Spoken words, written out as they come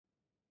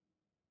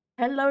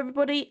Hello,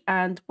 everybody,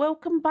 and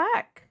welcome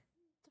back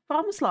to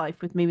Farmer's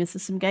Life with me, Mr.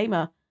 Sim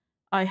Gamer.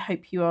 I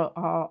hope you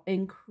are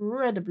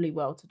incredibly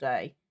well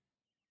today.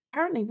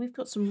 Apparently, we've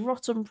got some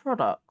rotten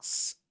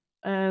products,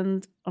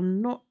 and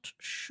I'm not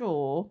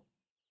sure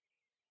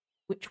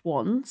which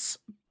ones.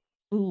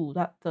 Ooh,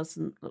 that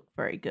doesn't look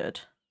very good.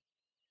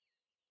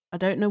 I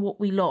don't know what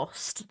we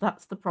lost.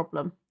 That's the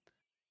problem.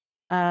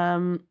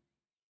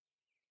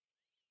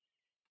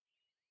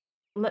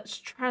 Let's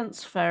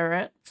transfer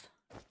it.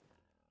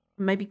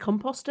 Maybe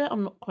compost it.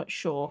 I'm not quite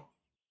sure.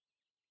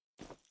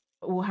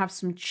 We'll have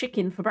some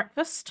chicken for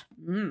breakfast.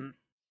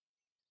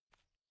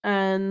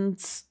 And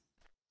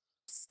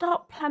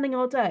start planning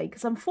our day,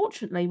 because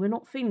unfortunately we're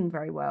not feeling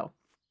very well.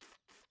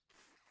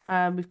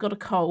 We've got a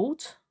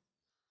cold.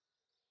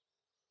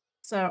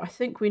 So I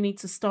think we need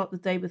to start the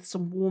day with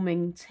some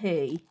warming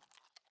tea.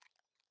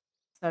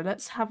 So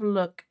let's have a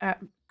look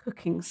at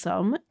cooking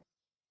some.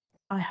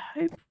 I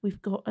hope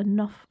we've got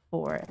enough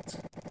for it.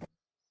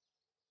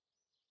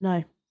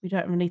 No, we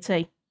don't have any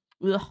tea.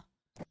 Ugh.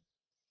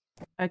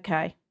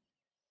 Okay.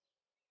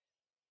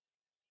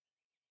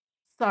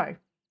 So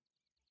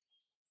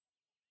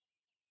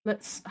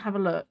let's have a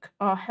look.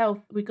 Our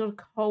health, we got a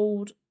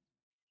cold.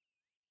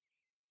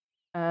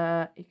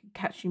 It can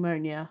catch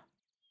pneumonia.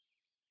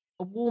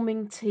 A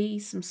warming tea,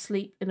 some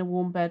sleep in a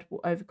warm bed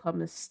will overcome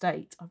this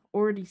state. I've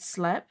already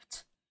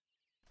slept,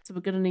 so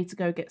we're going to need to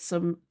go get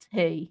some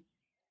tea.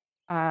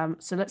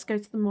 So let's go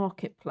to the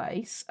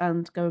marketplace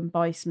and go and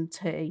buy some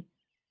tea.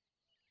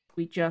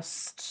 We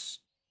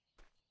just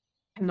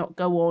cannot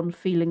go on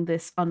feeling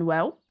this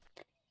unwell.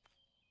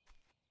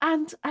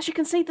 And as you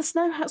can see, the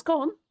snow has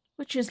gone,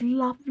 which is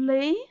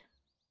lovely.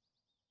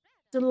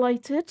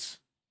 Delighted.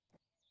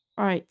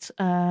 Right,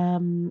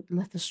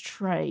 let us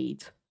trade.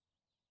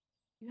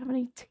 Do you have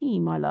any tea,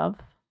 my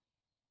love?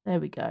 There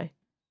we go.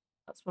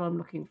 That's what I'm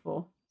looking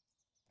for.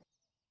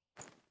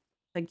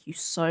 Thank you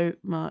so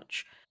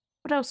much.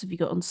 What else have you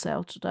got on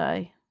sale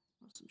today?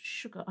 Some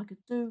sugar. I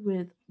could do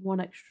with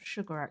one extra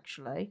sugar,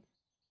 actually.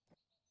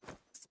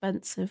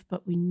 Expensive,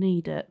 but we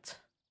need it.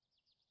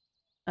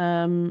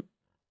 And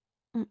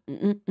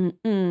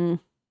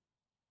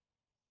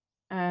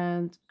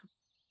could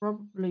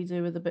probably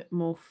do with a bit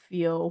more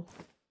fuel.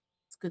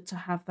 It's good to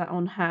have that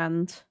on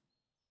hand.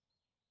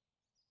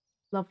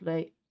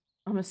 Lovely.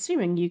 I'm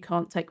assuming you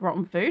can't take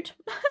rotten food.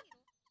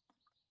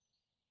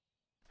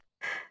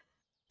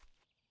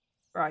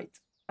 Right.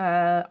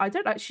 I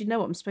don't actually know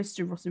what I'm supposed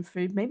to do with rotten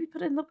food. Maybe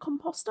put it in the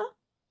composter?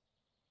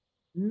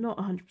 Not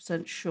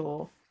 100%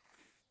 sure.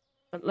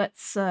 But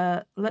let's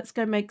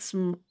go make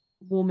some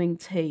warming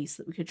tea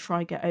so that we could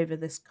try get over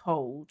this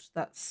cold.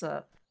 That's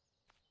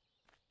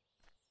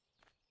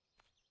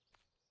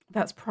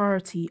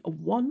priority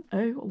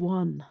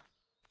 101.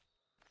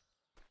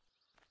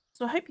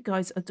 So I hope you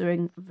guys are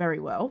doing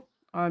very well.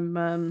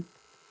 I'm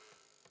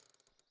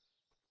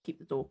keep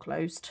the door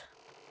closed.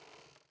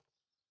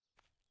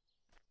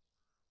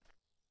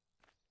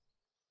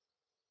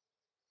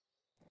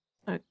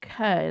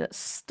 Okay, let's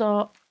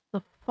start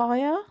the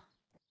fire.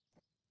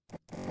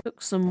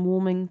 Cook some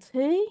warming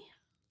tea.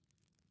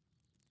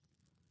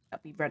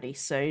 That'll be ready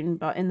soon,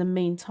 but in the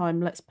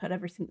meantime, let's put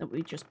everything that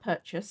we just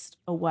purchased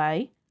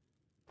away.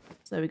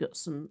 So we got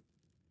some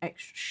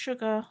extra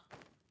sugar.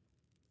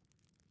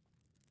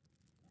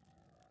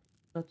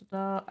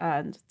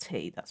 And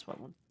tea, that's what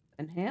I want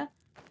in here.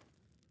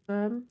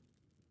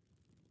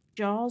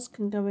 Jars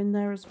can go in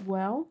there as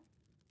well.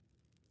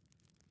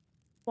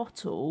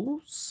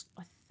 Bottles,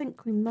 I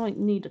think we might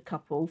need a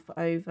couple for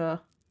over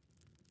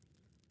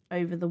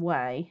the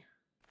way.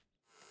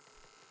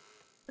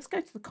 Let's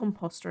go to the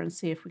composter and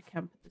see if we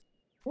can put this.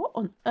 What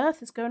on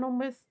earth is going on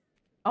with...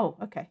 Oh,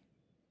 okay.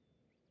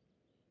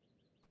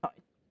 Fine.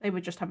 They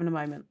were just having a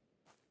moment.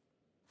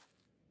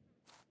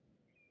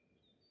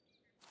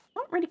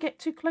 Can't really get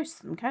too close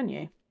to them, can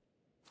you?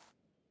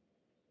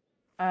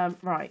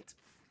 Right.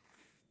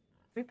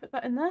 Can we put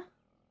that in there?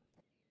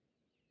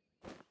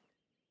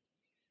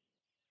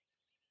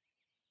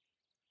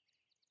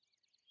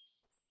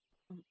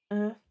 What on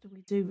earth do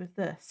we do with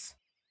this?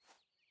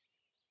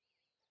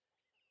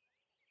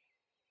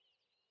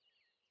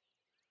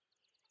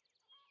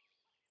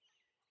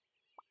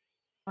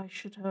 I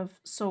should have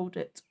sold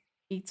it,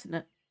 eaten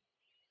it.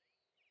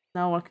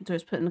 Now all I can do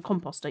is put it in the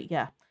composter.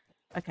 Yeah.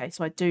 Okay,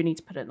 so I do need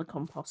to put it in the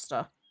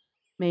composter.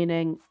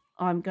 Meaning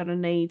I'm going to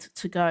need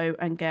to go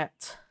and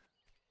get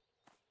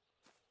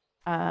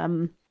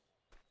my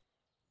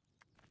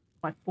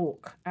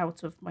fork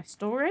out of my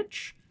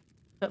storage.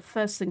 But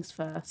first things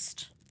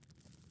first,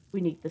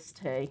 we need this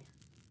tea.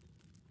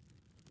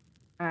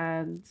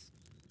 And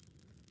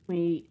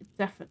we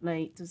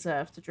definitely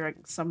deserve to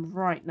drink some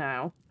right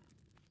now.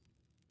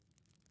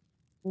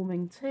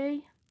 Warming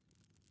tea.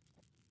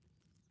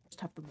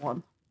 Just have the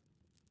one.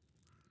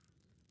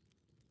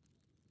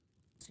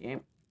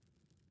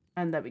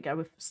 And there we go.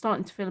 We're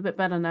starting to feel a bit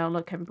better now.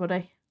 Look,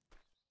 everybody.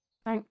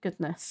 Thank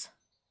goodness.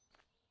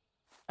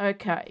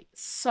 Okay,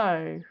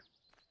 so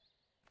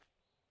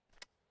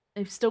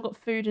they've still got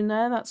food in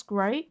there. That's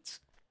great.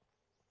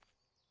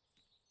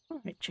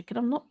 All right, chicken,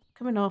 I'm not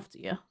coming after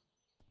you.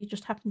 You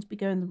just happen to be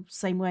going the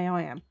same way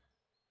I am.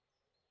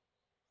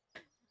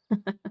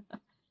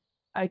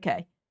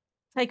 Okay.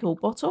 Take all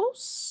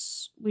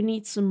bottles. We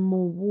need some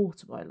more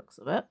water by the looks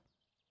of it.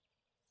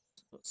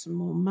 Got some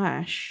more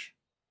mash.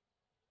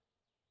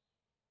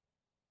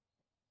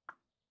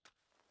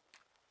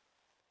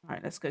 All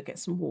right, let's go get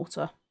some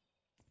water.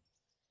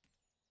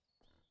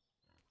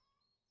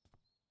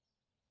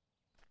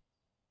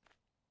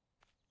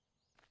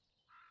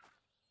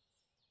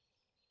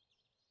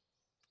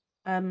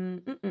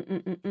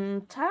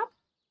 Tab.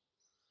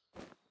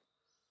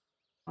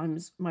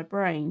 My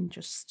brain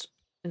just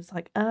is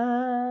like, how do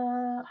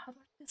I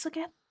do this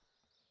again?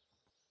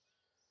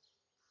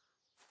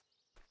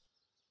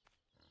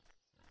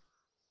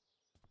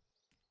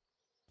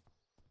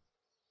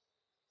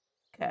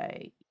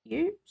 Okay,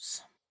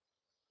 use.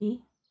 E.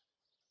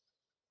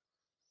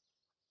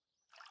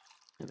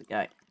 There we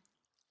go.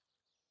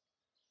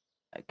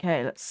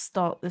 Okay, let's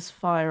start this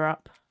fire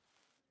up.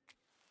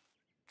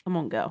 Come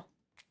on, girl.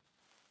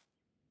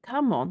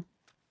 Come on.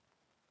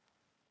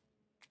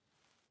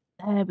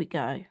 There we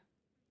go.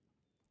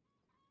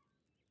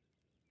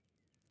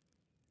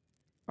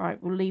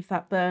 Right, we'll leave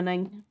that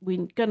burning.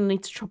 We're gonna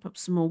need to chop up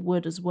some more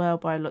wood as well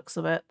by the looks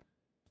of it.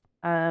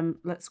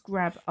 Let's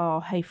grab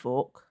our hay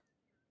fork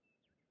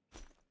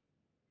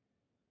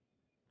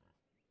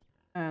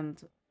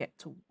and get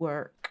to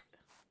work.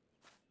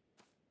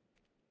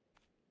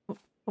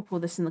 Pop all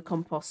this in the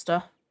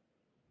composter.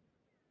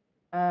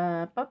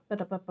 Pop that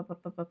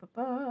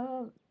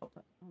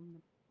on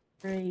the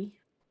tree.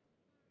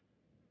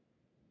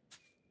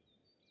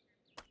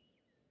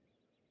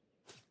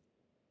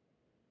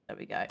 There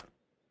we go.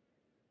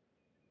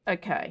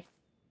 Okay.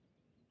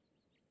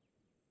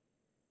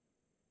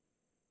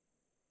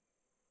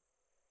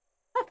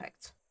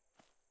 Perfect.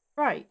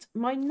 Right,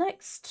 my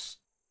next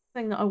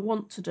thing that I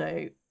want to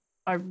do,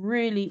 I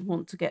really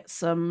want to get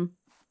some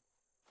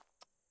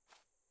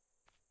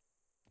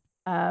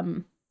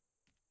my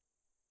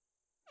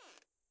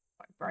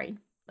brain.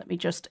 Let me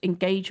just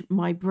engage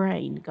my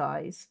brain,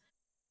 guys.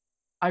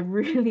 I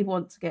really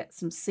want to get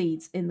some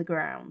seeds in the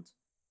ground.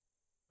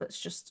 Let's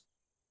just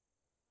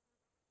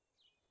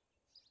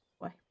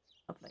wait.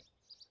 Lovely.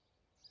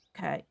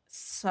 Okay,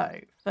 so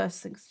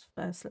first things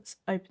first, let's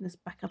open this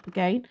back up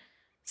again.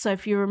 So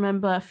if you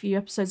remember a few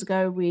episodes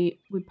ago, we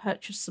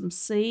purchased some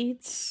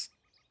seeds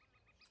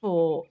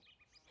for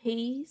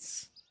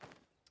peas,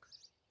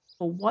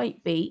 for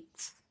white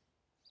beets,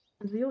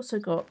 and we also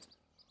got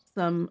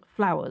some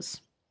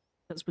flowers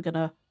because we're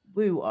gonna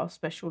woo our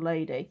special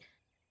lady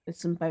with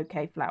some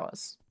bouquet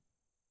flowers.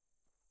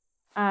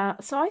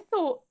 So I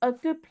thought a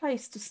good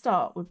place to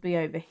start would be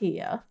over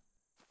here.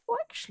 Well,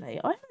 actually,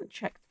 I haven't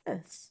checked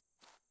this.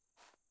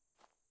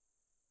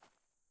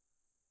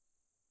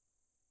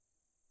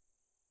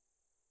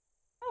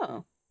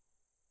 Oh,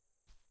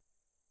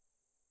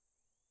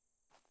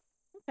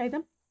 okay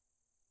then.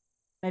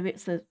 Maybe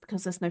it's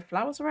because there's no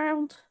flowers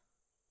around.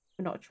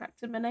 We're not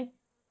attracting many.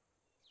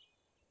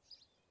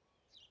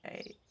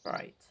 Okay,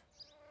 right.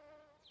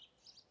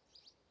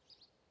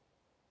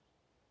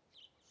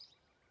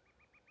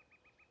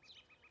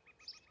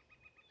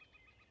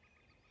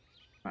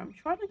 I'm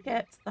trying to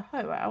get the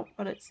hoe out,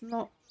 but it's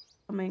not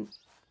coming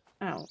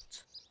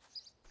out.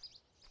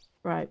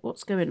 Right,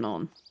 what's going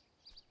on?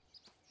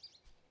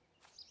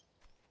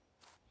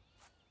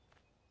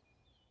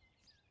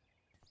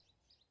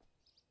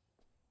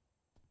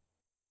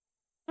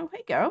 Oh,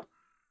 hey, girl.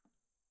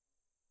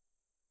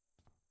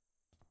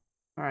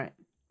 All right.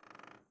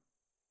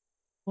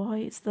 Why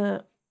is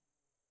the...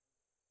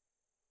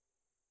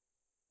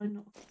 I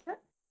not get it?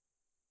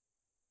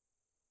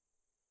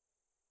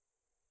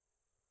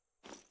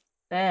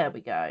 There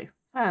we go.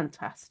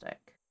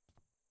 Fantastic.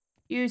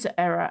 User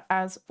error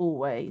as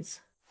always.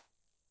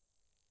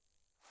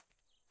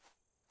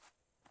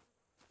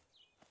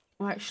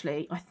 Well,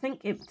 actually, I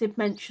think it did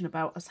mention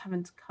about us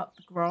having to cut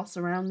the grass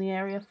around the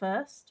area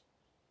first.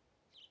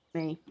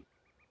 Me.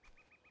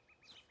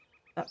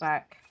 That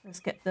back. Let's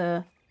get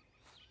the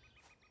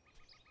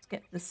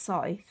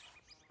scythe.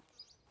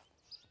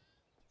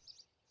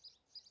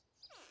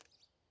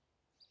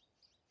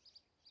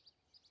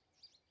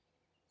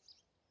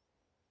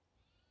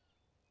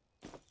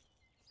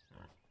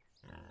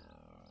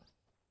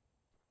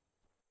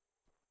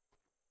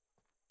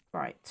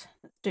 Right,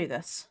 let's do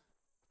this.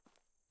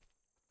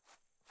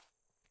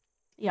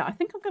 Yeah, I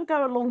think I'm going to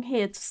go along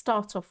here to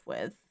start off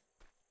with.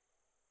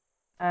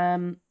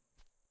 It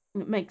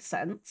makes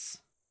sense.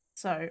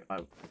 So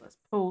let's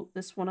pull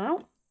this one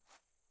out.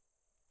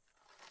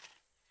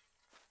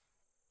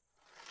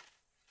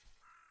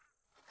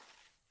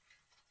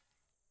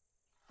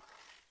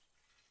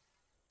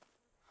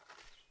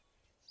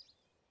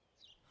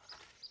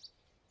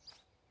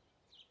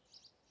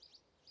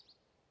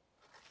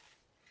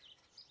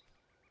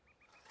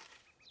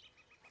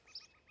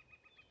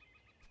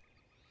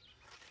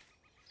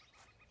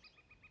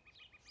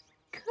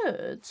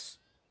 Could,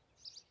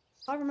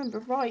 if I remember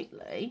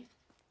rightly,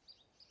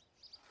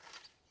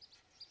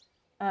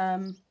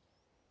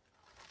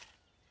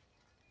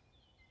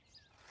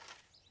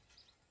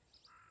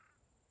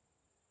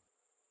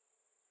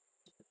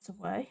 It's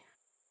away.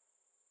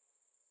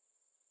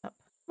 Up.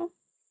 Oh,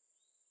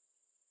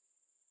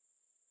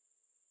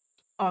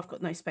 I've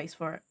got no space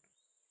for it.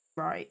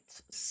 Right.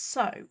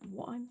 So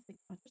what I'm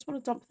thinking, I just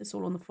want to dump this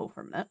all on the floor for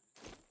a minute.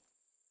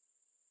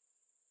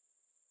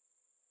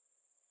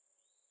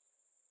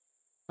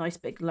 Nice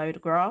big load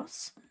of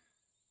grass.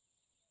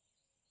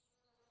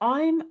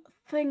 I'm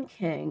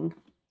thinking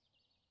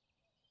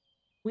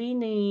we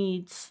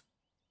need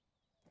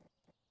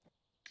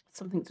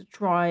something to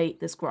dry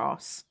this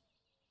grass.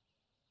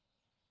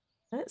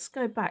 Let's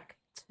go back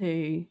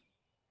to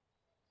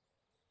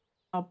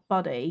our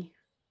buddy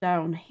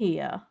down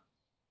here.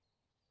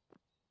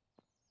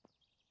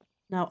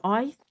 Now,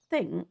 I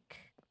think...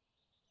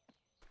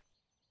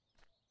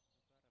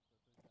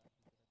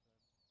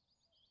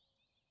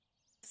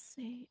 Let's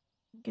see.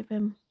 Give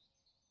him...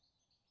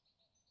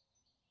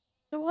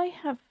 Do I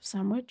have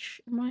sandwich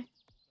in my...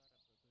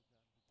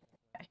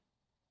 Okay.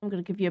 I'm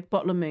going to give you a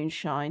bottle of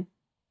moonshine.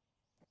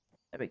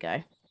 There we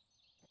go.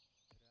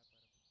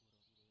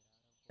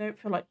 Don't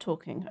feel like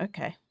talking.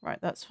 Okay, right,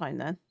 that's fine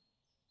then.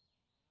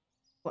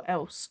 What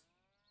else?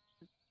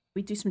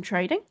 We do some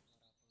trading.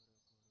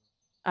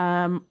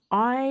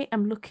 I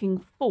am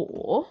looking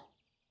for...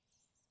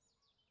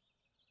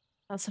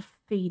 That's a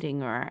feeding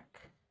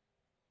rack.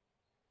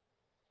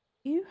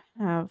 You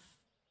have...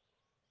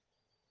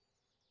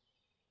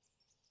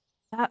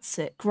 That's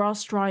it.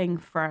 Grass drying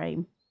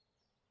frame.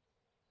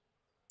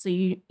 So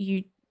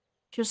you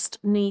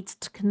just need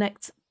to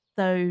connect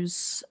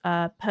those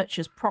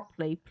perches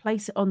properly,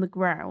 place it on the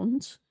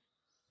ground,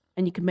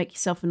 and you can make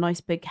yourself a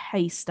nice big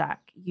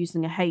haystack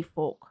using a hay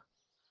fork.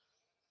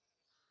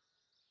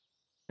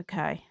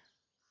 Okay.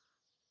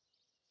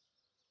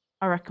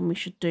 I reckon we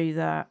should do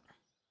that.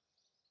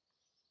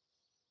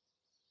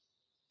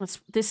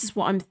 This is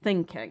what I'm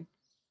thinking.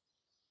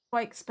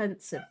 Quite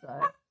expensive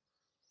though.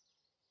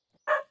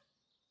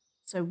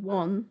 So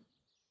one.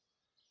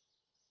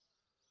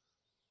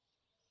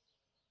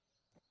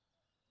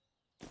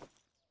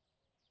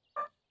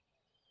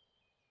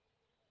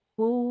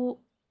 Will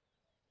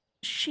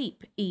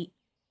sheep eat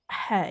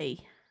hay?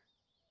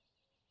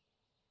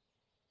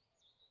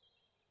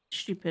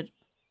 Stupid.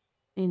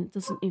 I mean, it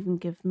doesn't even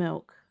give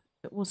milk.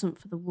 If it wasn't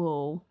for the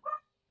wool.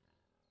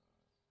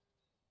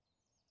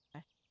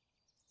 Okay.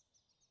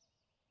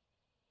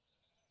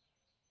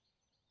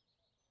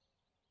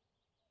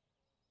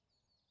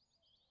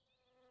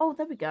 Oh,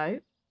 there we go.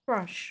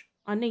 Brush.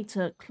 I need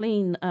to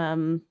clean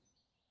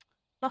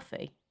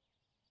Fluffy.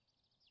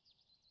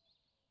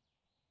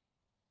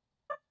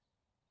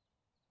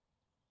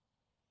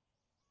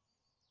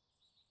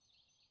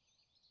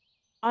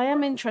 I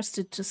am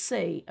interested to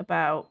see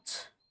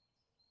about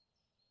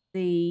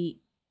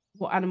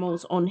what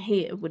animals on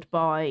here would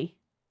would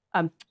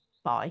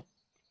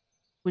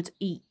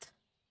eat.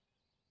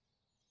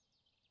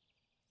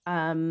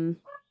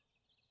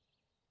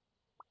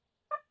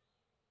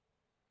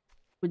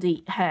 Would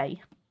eat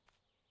hay.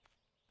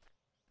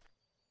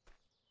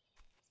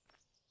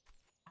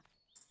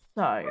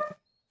 So I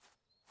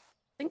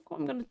think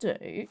what I'm gonna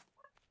do,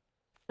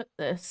 put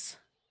this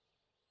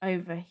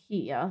over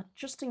here,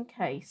 just in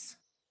case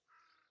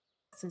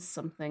this is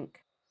something.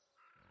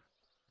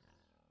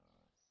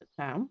 Put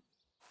down.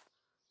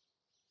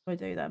 What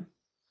do I do then?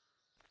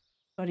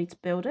 Do I need to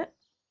build it?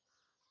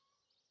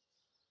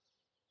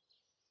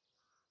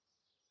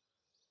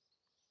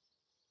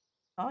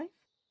 Five?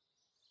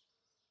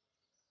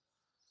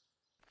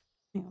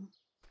 Hang on.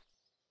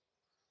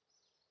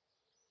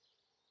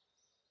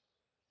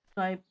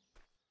 Did I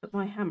put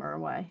my hammer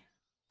away?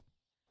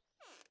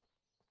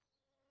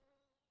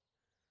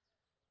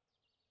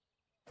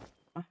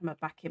 My hammer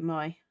back in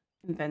my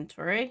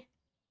inventory.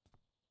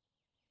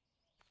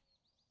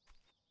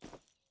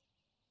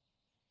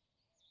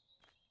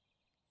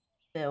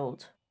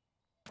 Build.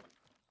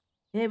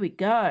 Here we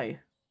go.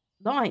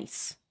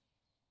 Nice.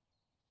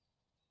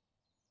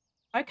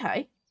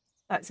 Okay.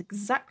 That's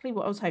exactly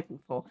what I was hoping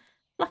for.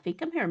 Fluffy,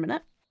 come here a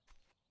minute.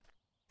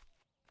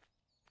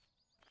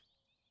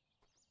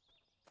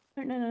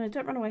 No,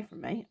 don't run away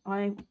from me.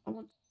 I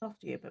want to look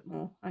after you a bit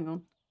more. Hang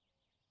on.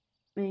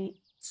 Let me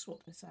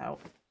swap this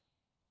out.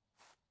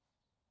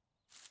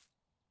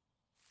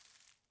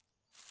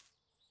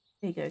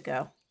 Here you go,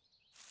 girl.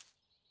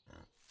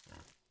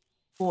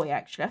 Boy,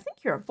 actually. I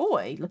think you're a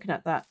boy, looking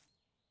at that.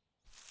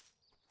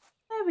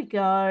 There we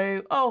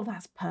go. Oh,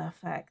 that's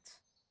perfect.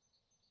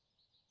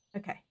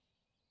 Okay.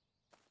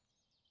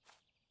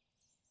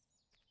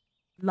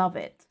 Love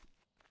it.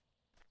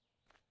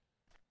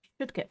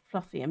 Should get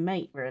Fluffy a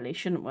mate, really,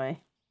 shouldn't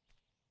we?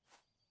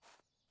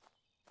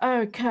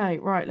 Okay,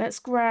 right. Let's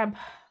grab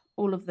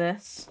all of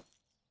this.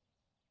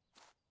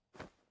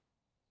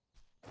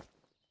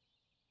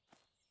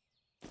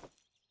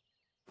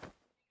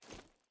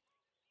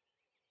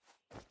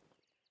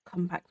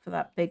 Come back for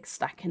that big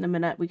stack in a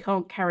minute. We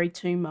can't carry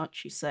too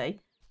much, you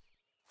see.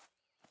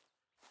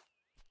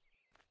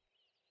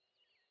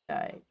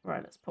 Okay,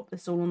 right, let's pop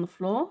this all on the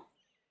floor.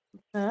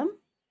 No.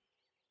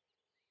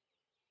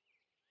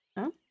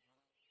 Okay.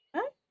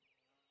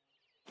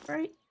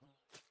 Great.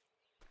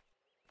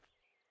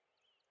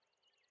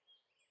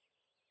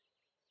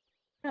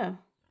 Oh, is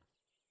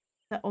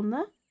that on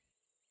there?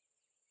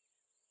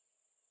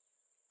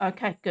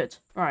 Okay, good.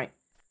 Right.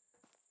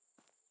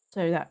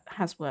 So that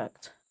has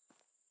worked.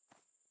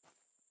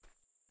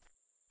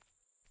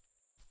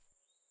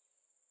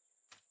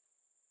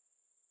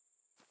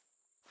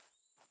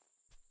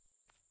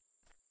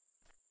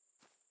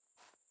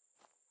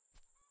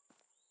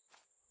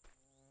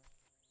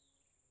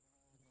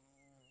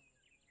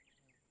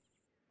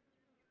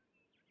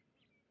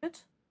 Good.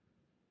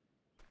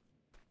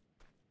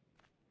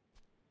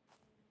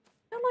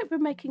 I feel like we're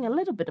making a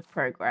little bit of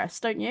progress,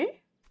 don't you?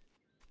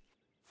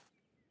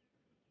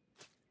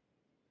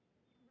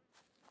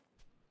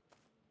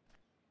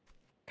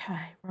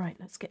 Okay, right,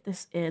 let's get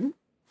this in.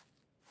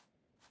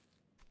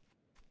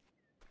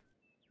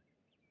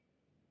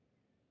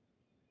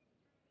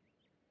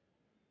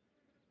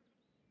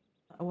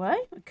 Away,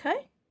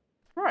 okay.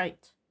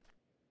 Right.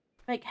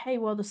 Make hay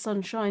while the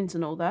sun shines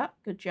and all that.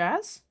 Good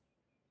jazz.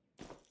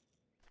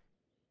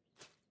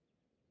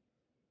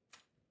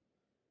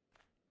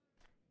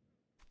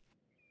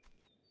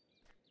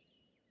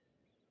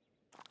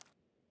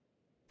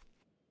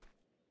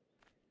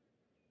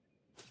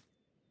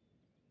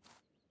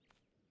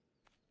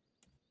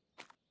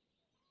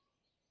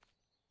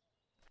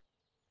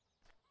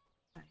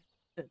 Okay,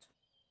 good.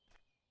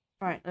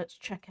 Right, let's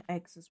check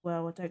eggs as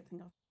well. I don't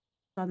think I've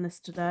done this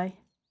today.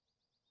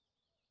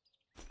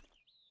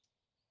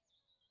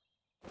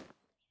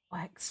 Oh,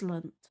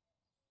 excellent.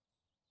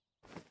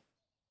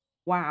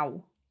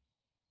 Wow.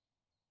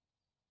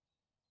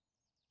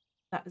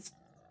 That is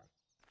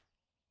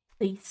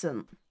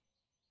decent.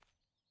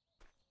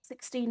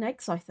 16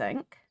 eggs, I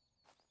think.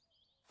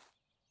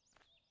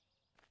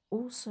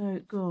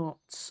 Also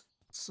got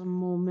some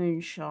more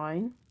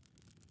moonshine.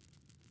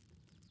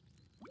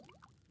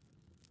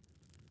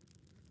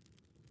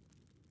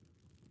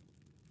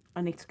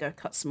 I need to go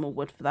cut some more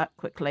wood for that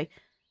quickly.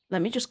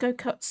 Let me just go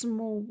cut some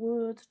more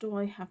wood. Do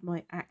I have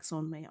my axe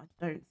on me? I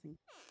don't think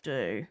I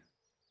do.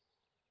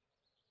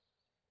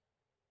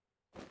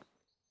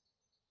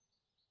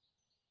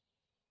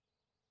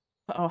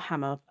 Put our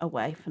hammer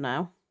away for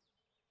now.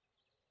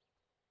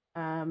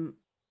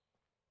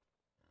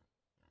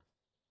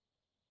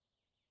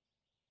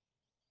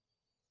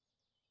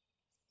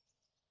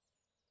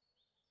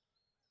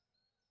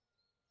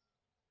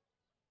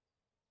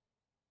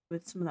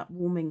 With some of that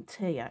warming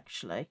tea,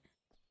 actually.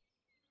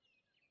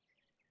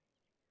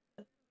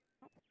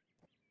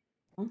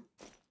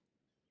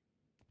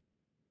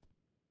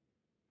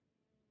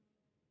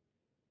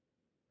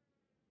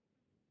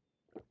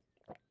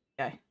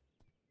 Okay.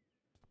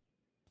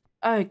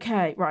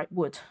 Okay, right,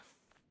 wood.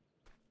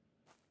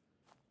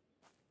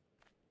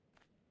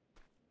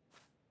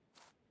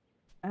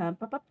 Ba,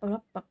 ba,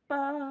 ba, ba,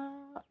 ba.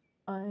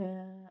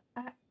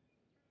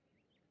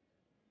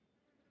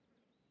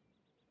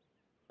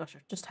 Gosh,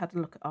 I've just had a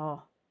look at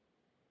our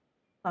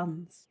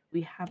funds.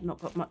 We have not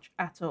got much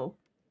at all.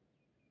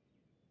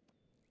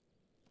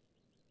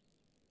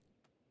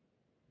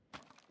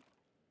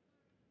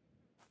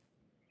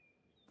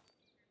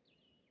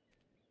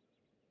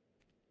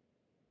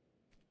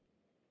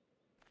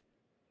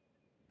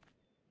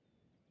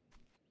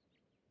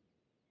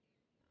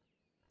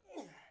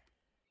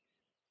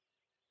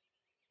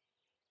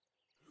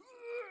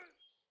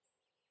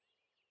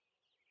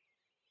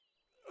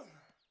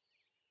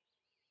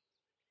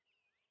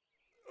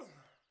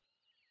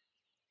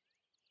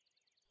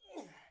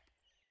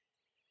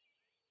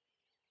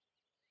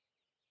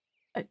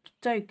 Okie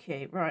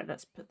dokie. Right,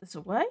 let's put this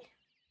away.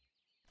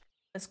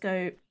 Let's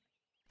go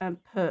and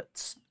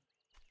put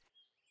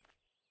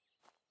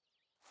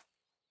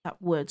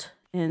that wood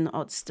in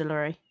our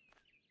distillery.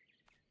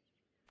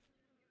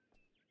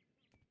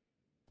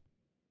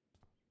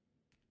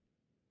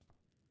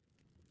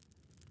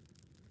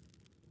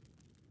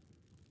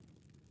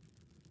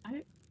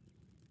 Oh,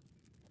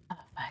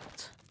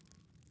 perfect.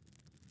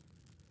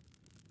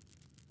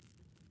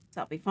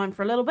 That'll be fine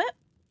for a little bit.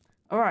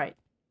 All right,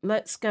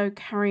 let's go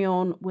carry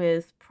on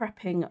with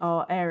prepping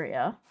our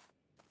area.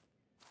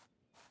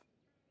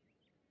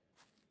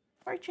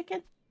 Sorry,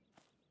 chicken.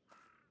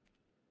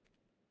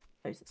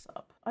 Close this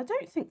up. I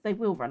don't think they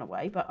will run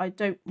away, but I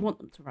don't want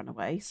them to run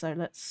away, so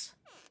let's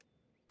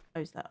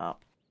close that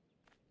up.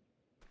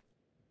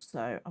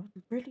 So I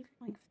would really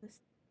like this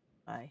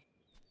way.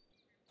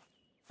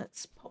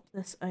 Let's pop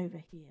this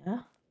over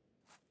here.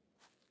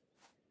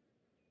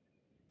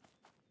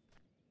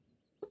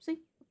 Oopsie.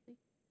 Oopsie.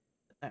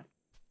 There.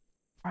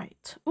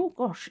 Right. Oh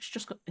gosh, it's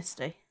just got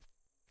misty.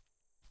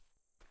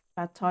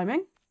 Bad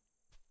timing.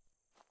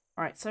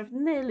 Right, so I've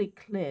nearly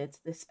cleared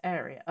this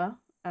area.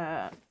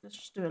 Let's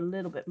just do a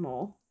little bit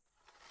more.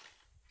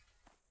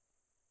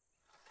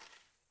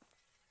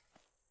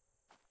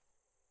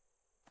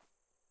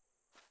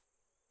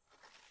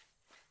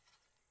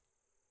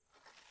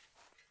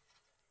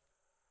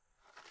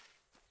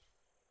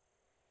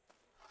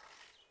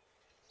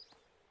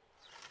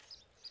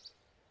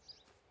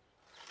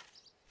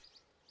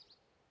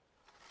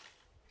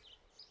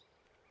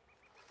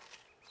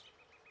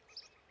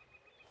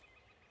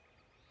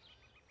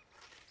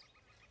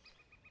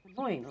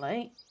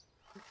 Annoyingly,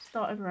 it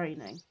started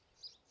raining.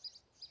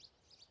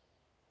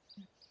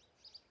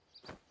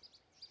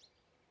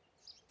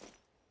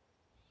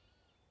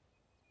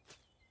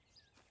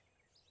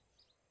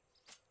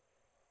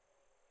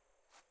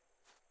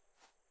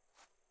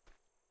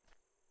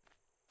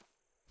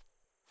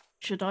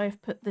 Should I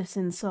have put this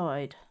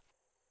inside?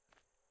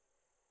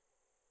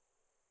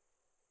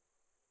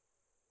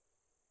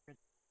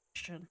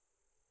 Question.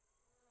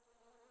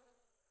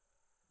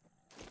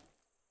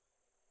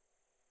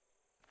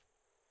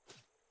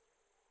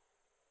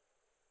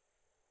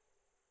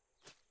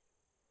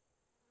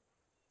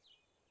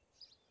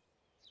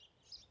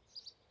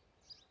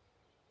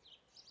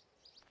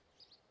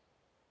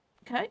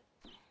 Okay.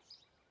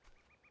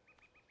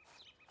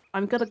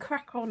 I'm gonna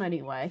crack on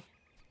anyway.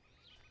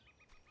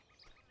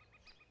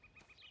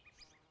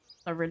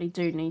 I really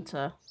do need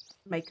to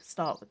make a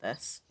start with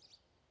this.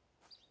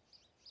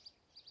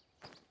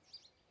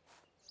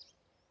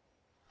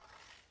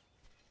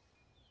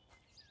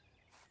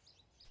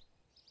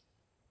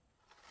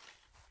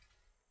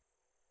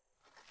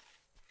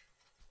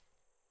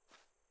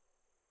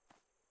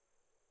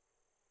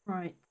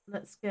 Right,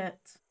 let's get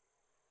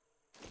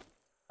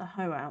a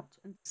hoe out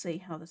and see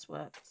how this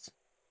works.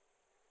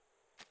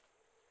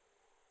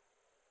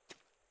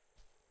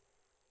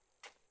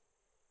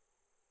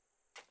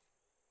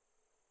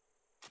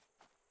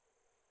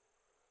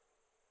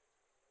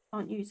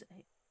 Can't use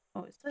it.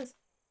 Oh, it says.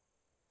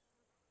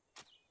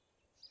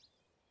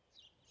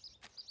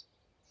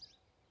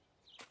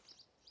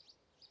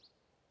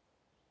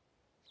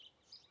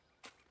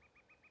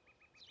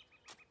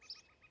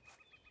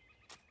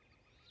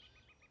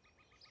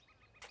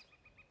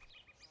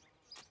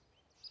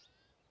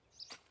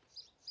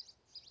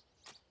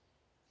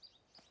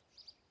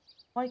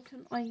 Why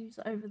couldn't I use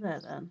it over there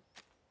then?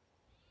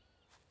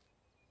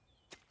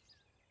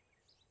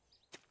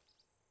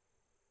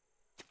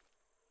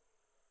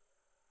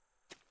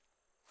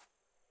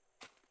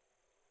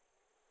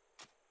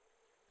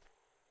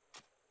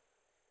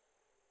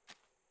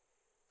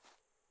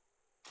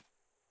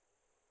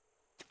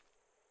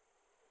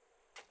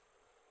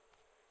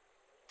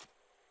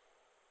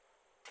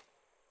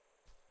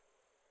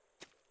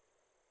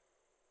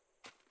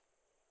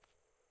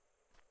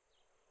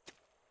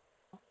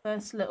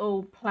 First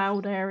little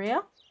ploughed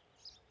area.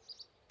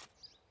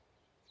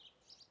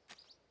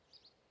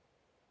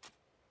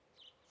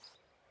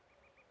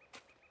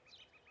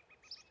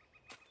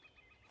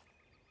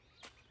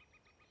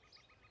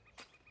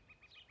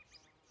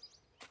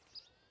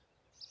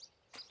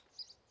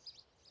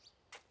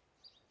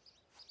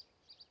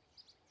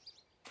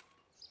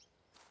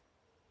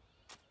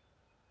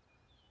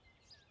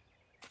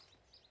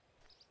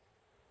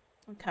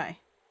 Okay.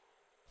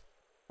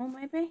 Or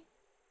maybe?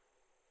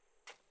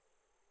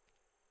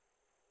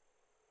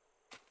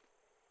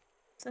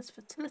 It says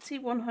fertility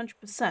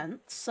 100%,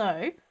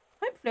 so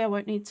hopefully I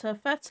won't need to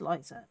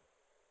fertilise it.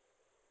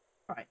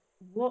 Right,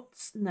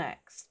 what's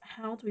next?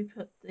 How do we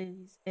put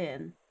these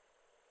in?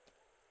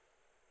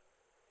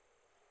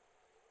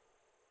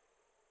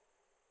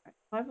 Right,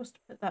 if I was to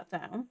put that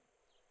down,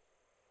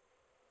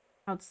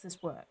 how does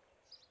this work?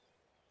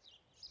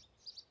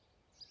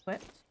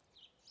 Equipped.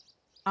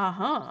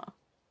 Aha.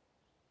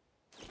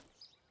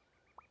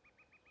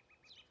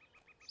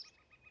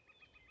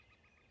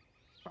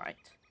 Right.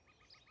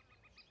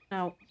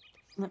 Now,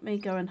 let me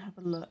go and have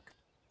a look.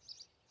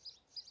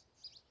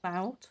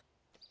 Cloud.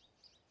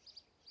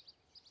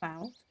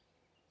 Cloud.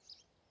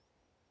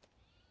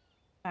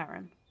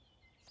 Barren.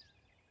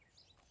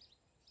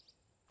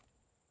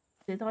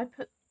 Did I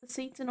put the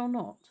seeds in or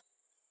not?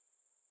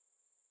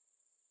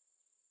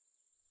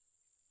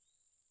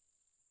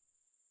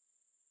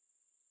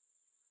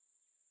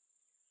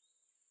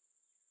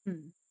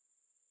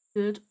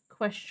 Good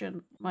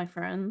question, my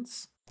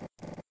friends.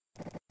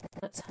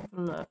 Let's have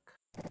a look.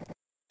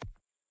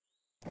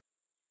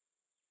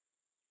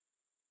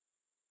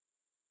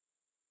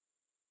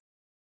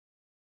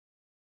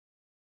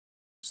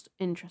 Just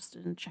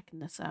interested in checking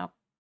this out.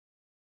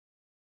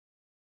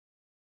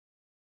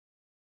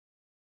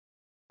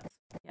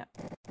 Yeah.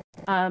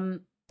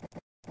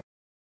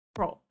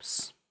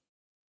 Props.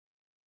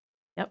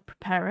 Yep,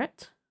 prepare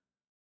it.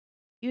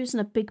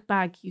 Using a big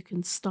bag, you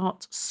can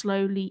start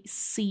slowly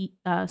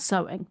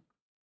sowing.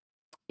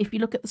 If you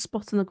look at the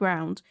spot on the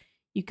ground,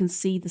 you can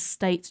see the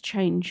state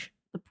change,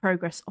 the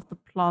progress of the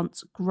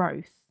plant's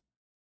growth.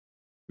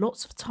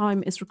 Lots of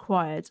time is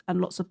required and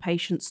lots of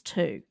patience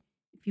too.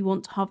 If you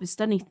want to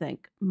harvest anything,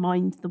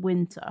 mind the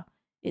winter.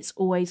 It's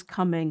always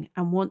coming,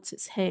 and once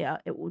it's here,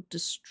 it will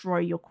destroy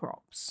your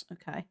crops.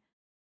 Okay.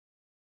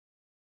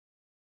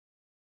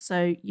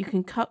 So you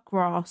can cut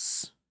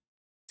grass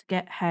to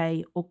get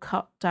hay or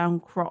cut down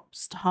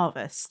crops to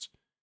harvest.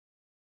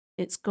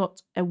 It's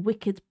got a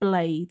wicked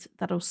blade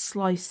that'll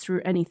slice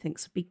through anything,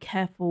 so be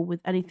careful with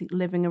anything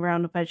living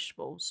around the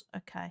vegetables.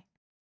 Okay.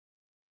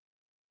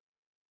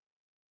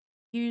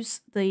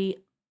 Use the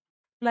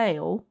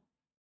flail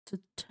to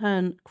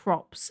turn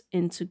crops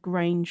into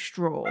grain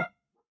straw.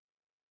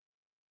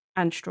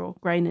 And straw,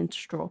 grain into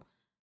straw.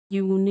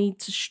 you will need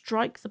to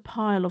strike the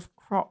pile of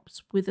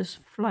crops with a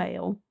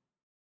flail,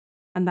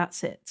 and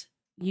that's it.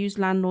 Use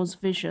landlord's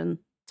vision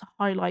to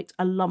highlight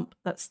a lump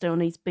that still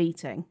needs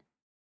beating.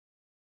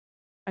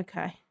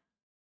 Okay.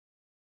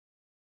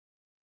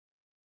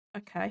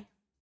 Okay.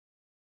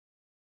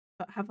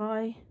 But have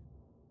I...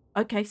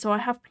 Okay, so I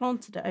have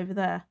planted it over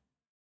there.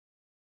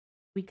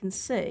 We can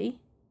see.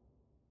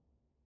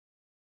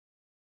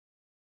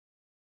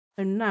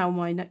 So now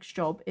my next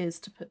job is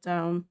to put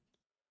down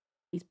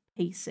these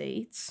pea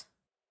seeds.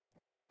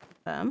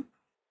 So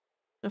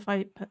if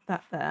I put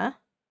that there.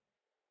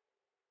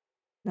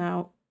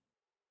 Now,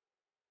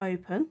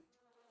 open.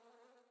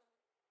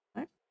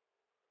 No.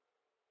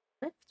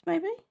 Lift,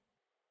 maybe?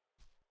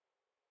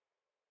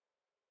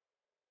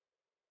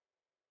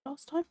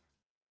 Last time?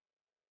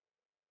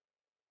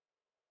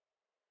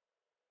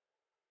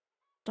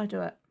 Did I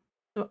do it?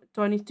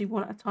 Do I need to do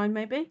one at a time,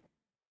 maybe?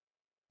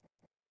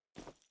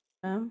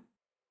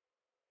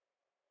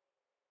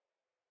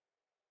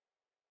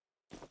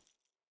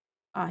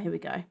 Here we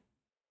go.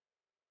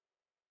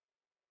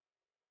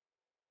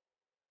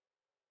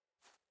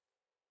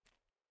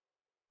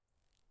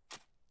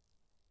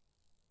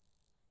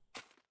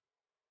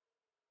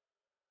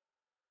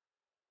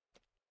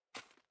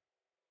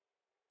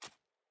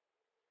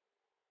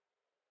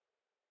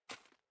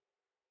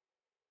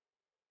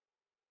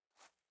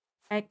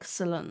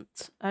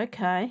 Excellent.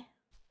 Okay.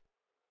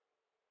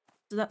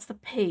 So that's the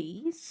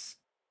peas.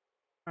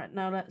 Right,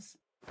 now let's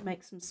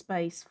make some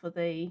space for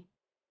the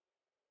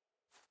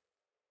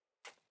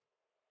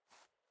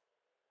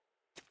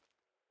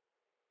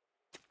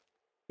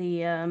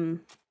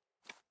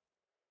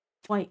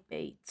white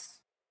beets.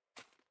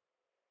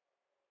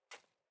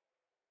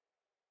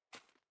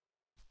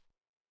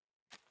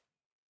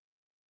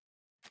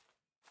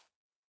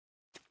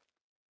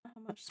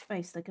 How much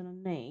space they're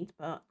going to need,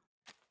 but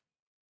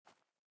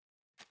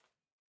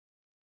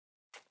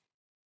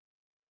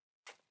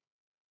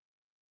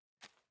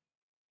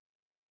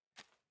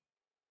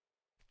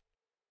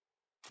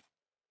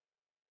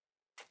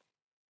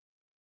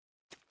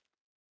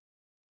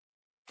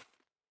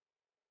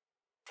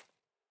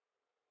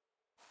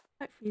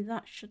hopefully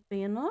that should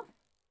be enough.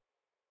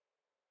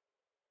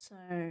 So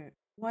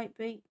white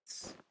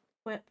beets,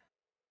 whip.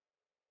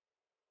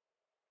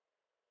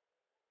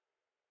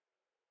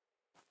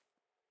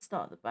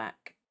 Start at the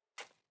back.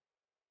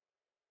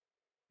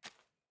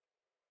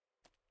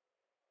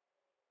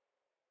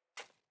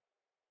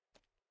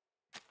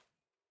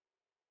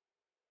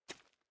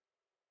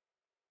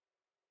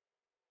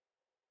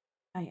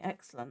 Okay,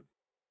 excellent.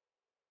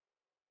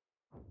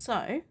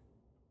 So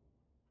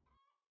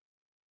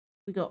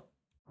we got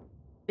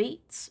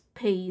beets,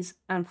 peas,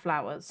 and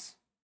flowers.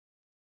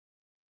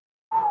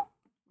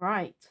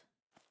 Right.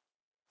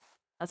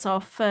 That's our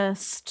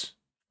first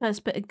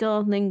bit of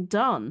gardening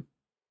done.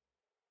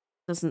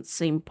 Doesn't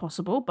seem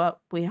possible,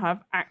 but we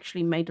have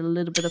actually made a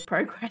little bit of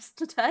progress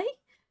today.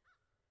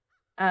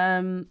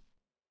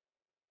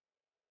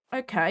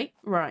 Okay,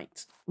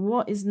 right.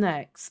 What is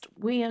next?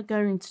 We are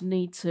going to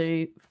need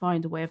to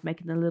find a way of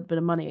making a little bit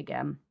of money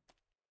again.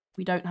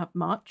 We don't have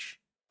much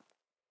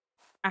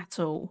at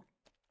all.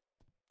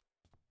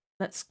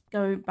 Let's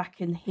go back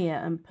in here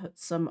and put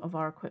some of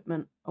our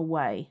equipment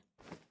away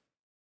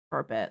for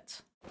a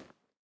bit.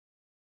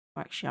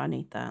 Actually, I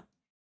need that.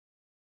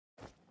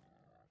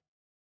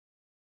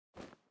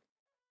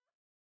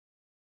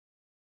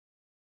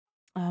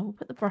 We'll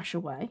put the brush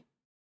away.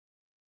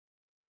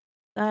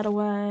 That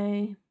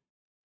away.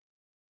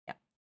 Yeah.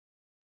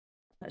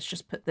 Let's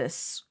just put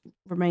this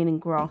remaining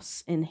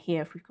grass in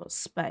here if we've got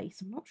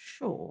space. I'm not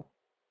sure.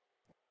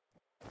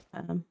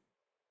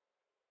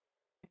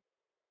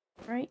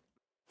 Right.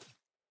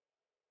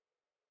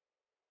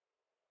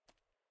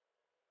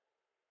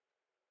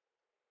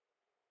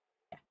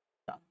 Yeah,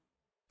 done.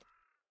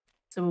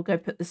 So we'll go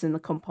put this in the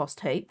compost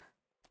heap.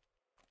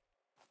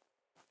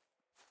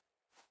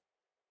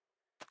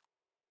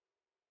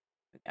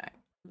 There we go.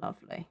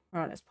 Lovely.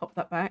 Right, let's pop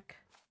that back.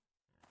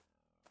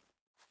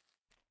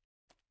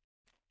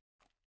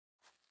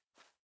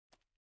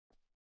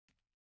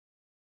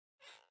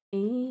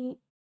 Yep,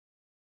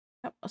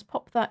 let's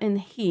pop that in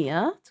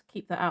here to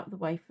keep that out of the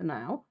way for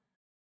now.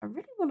 I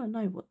really want to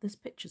know what this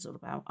picture's all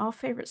about. Our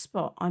favourite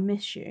spot, I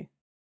miss you. If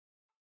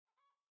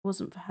it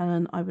wasn't for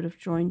Helen, I would have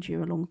joined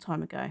you a long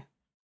time ago.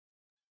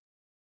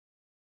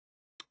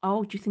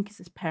 Oh, do you think it's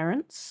his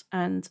parents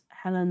and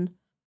Helen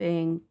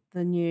being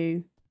the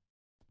new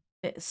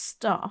bit of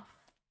stuff?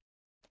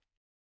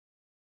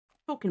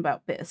 Talking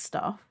about bit of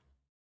stuff,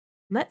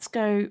 let's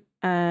go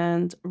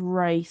and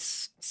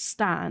race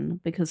Stan,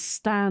 because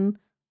Stan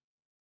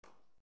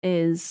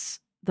is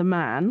the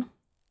man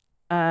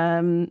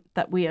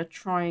that we are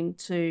trying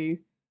to...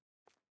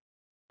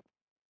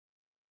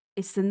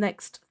 It's the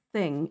next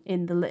thing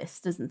in the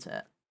list, isn't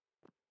it?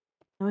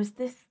 Oh, is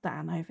this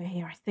Stan over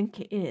here? I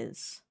think it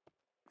is.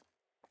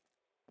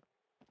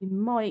 We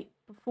might,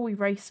 before we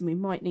race him, we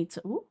might need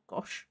to... Oh,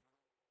 gosh.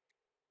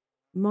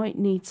 Might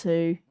need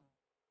to...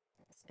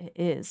 It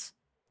is.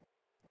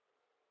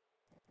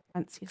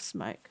 Fancy a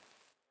smoke.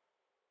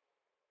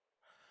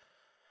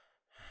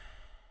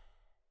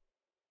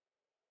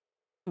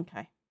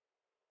 Okay.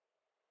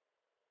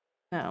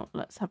 Now,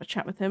 let's have a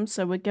chat with him.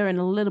 So we're going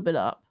a little bit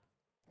up.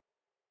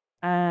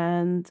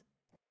 And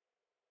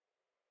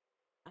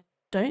I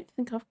don't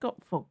think I've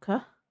got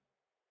vodka.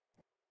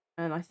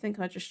 And I think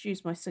I just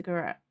used my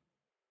cigarette.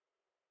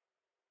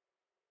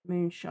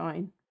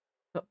 Moonshine.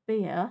 Got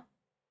beer.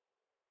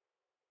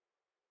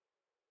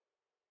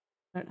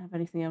 Don't have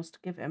anything else to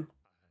give him.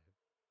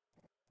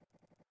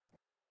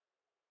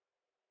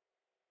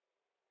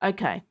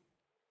 Okay.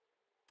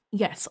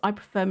 Yes, I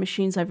prefer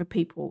machines over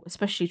people,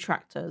 especially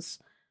tractors.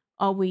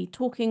 Are we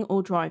talking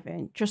or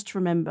driving? Just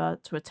remember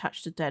to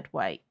attach the dead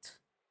weight.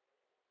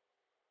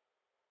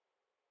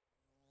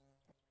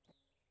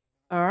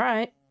 All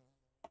right.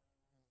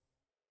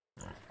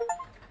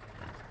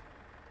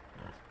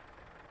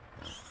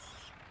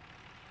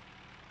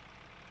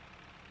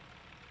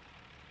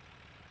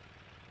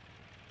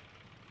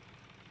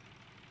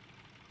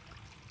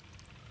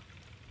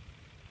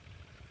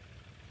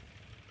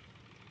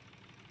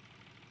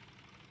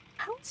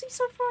 How is he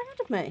so far ahead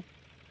of me?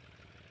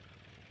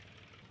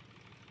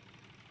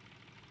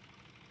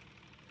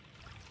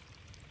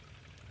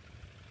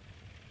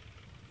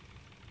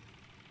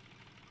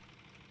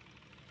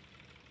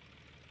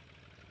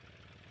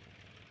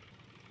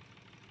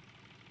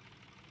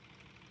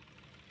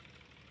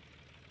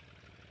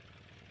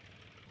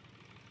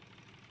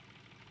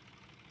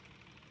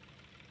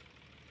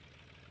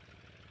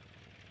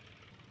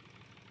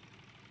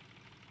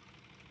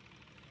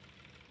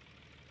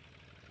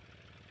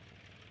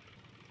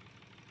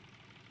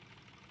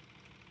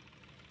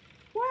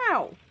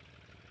 Wow.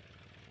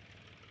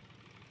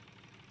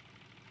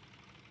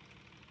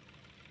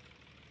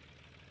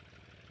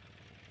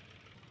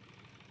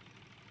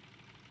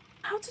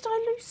 How did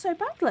I lose so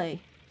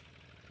badly?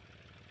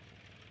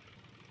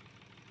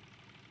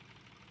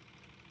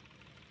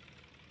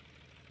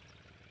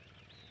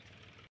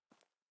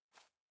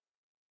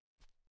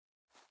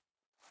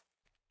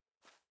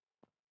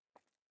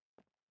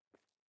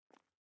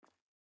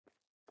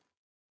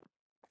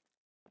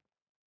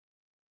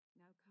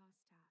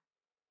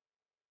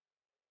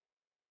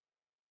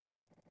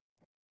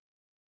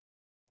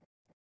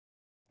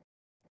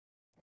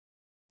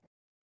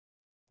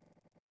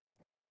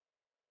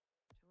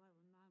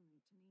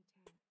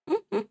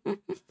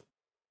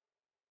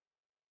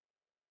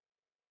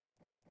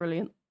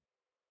 Brilliant.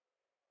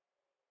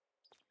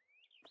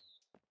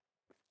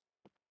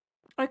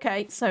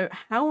 Okay, so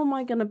how am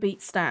I going to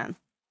beat Stan?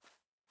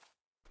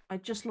 I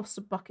just lost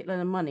a bucket load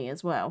of money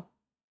as well.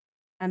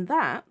 And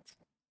that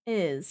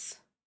is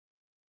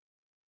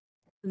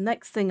the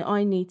next thing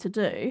I need to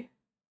do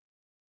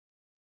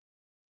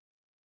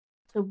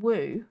to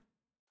woo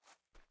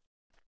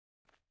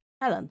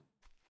Helen.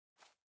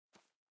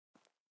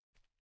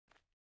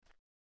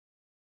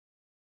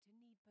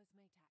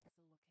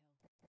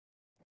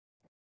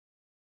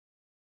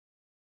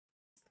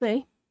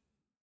 See?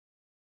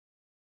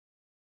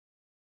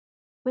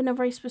 Win a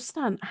race with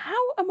Stan. How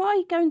am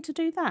I going to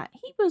do that?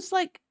 He was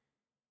like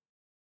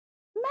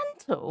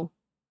mental.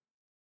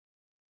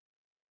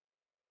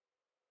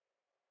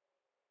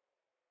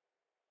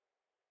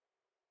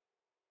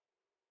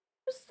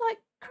 It was like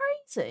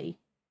crazy.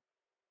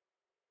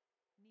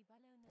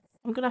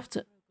 I'm gonna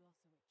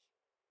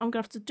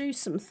have to do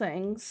some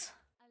things.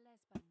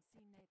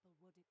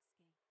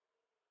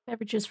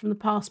 Beverages from the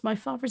past. My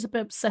father is a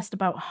bit obsessed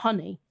about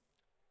honey.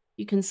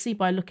 You can see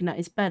by looking at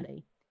his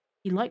belly.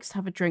 He likes to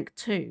have a drink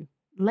too.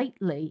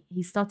 Lately,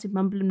 he started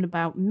mumbling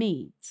about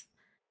meads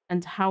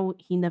and how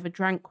he never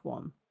drank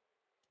one.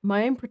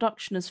 My own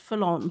production is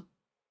full on.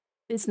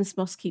 Business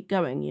must keep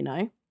going, you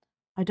know.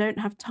 I don't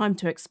have time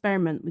to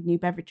experiment with new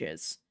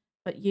beverages.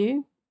 But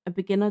you, a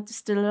beginner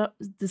distiller,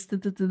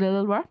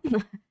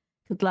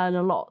 could learn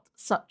a lot.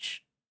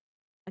 Such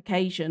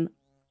occasion.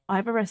 I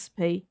have a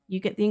recipe. You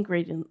get the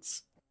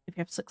ingredients. If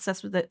you have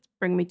success with it,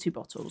 bring me 2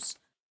 bottles.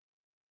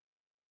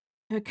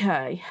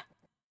 Okay.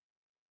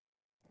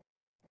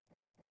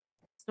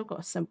 Still got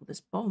to assemble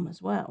this bomb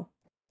as well.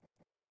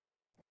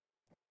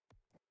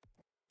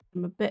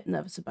 I'm a bit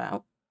nervous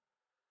about.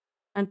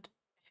 And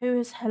who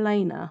is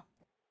Helena?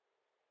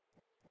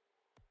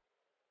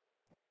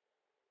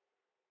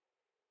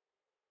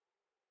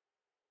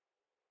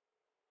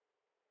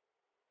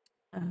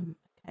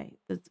 Okay,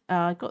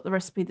 I got the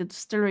recipe. The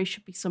distillery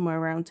should be somewhere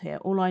around here.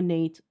 All I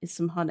need is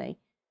some honey.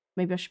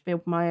 Maybe I should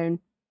build my own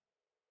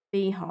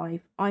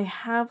beehive. I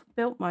have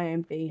built my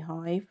own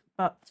beehive,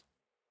 but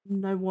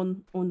no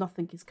one or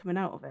nothing is coming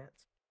out of it.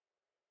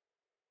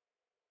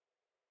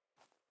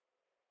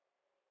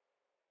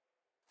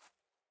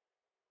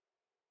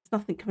 There's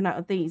nothing coming out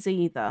of these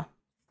either.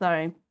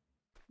 So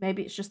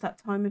maybe it's just that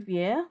time of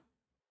year.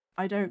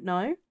 I don't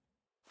know.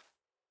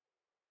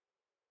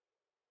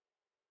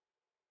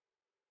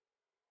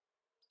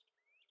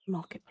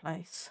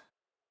 Marketplace.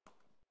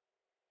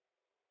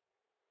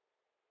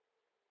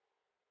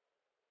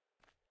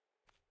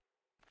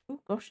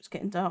 Oh gosh, it's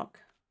getting dark.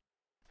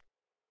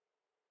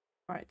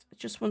 Right, I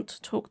just want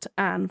to talk to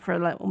Anne for a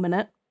little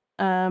minute.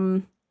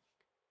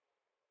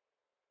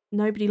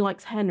 Nobody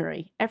likes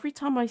Henry. Every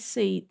time I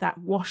see that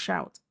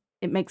washout,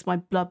 it makes my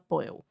blood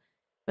boil.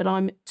 But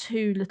I'm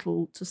too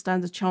little to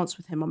stand a chance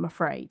with him, I'm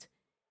afraid.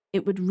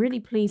 It would really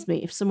please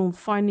me if someone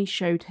finally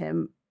showed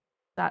him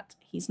that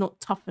he's not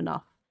tough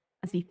enough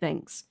as he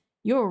thinks.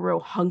 You're a real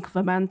hunk of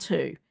a man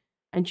too,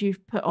 and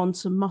you've put on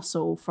some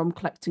muscle from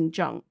collecting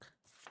junk.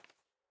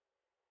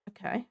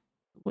 Okay,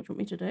 what do you want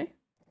me to do?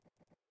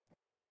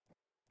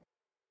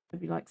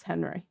 Nobody likes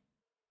Henry.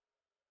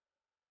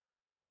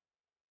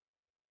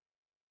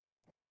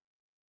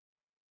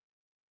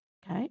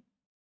 Okay.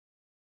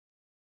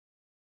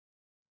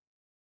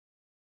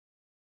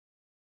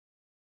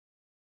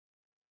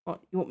 What,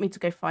 you want me to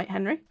go fight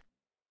Henry?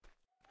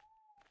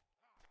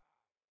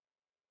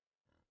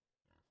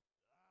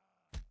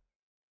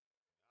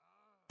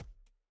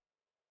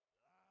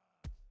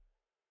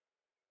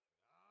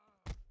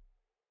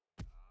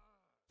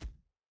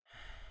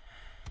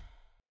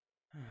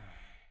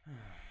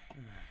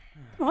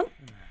 Come on.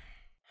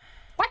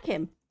 Whack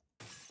him.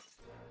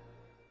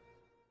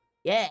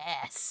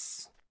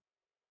 Yes.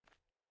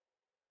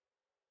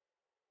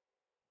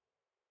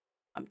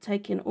 I'm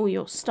taking all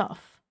your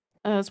stuff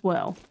as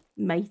well,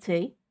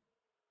 matey.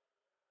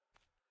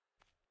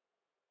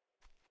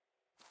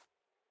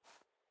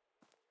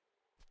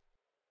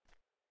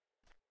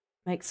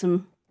 Make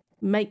some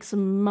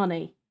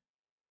money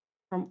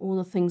from all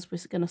the things we're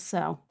going to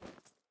sell.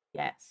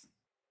 Yes.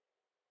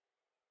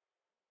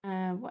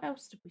 What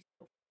else did we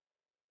steal?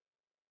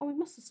 Oh, we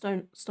must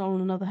have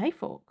stolen another hay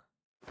fork.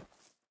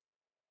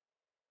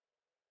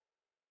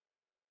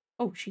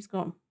 Oh, she's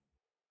gone.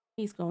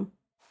 He's gone.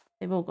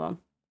 They've all gone.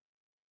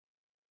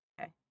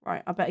 Okay,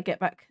 right. I better get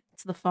back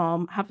to the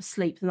farm, have a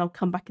sleep, then I'll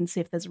come back and see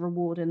if there's a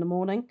reward in the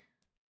morning.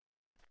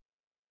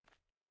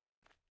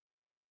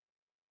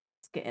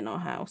 Let's get in our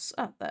house.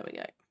 Oh, there we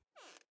go.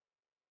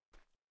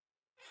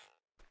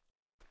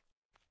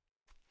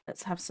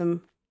 Let's have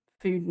some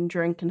food and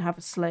drink and have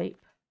a sleep.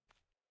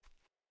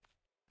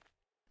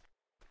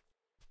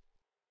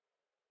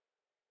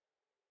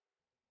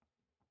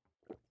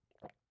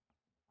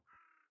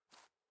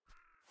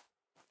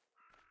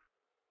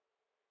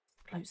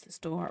 Close this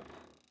door up.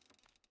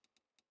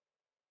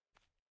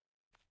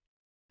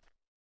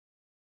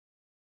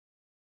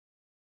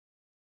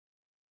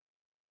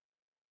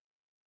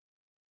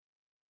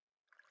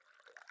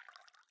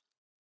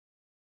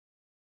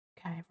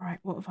 Okay, right.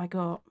 What have I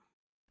got?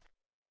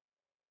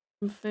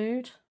 Some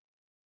food.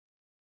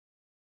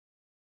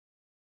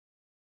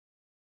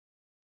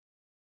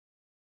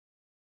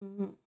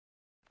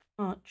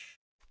 Much.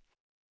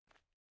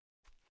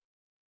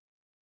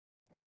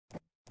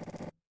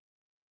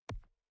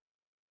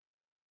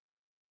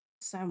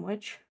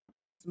 Sandwich.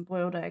 Some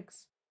boiled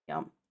eggs.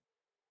 Yum.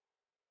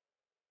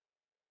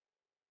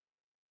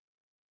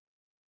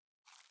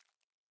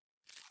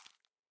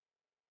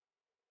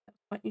 That's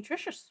quite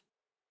nutritious.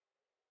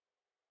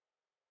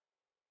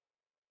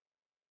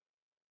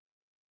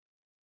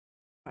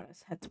 Right,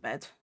 let's head to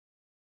bed.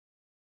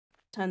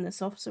 Turn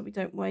this off so we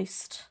don't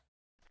waste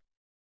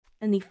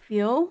any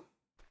fuel.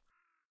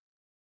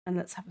 And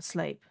let's have a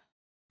sleep.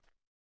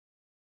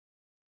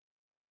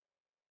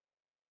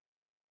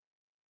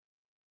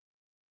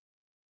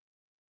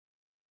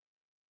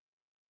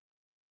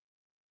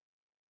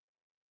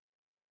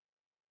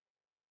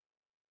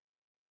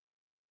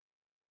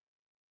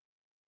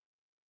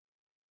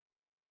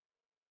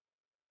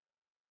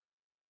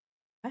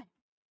 Okay.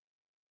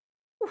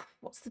 Oof,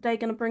 what's the day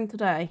going to bring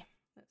today?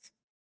 Let's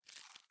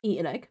eat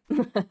an egg.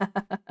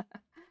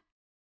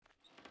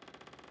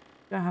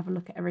 Go have a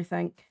look at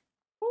everything.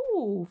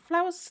 Ooh,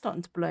 flowers are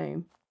starting to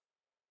bloom.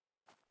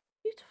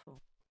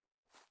 Beautiful.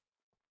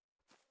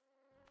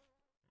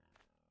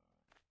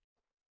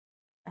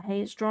 The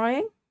hay is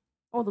drying.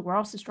 Oh, the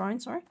grass is drying,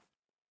 sorry.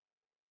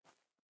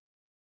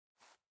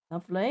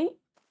 Lovely.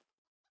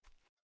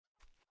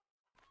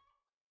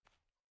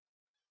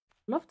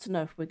 Love to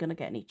know if we're going to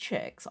get any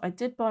chicks. I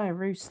did buy a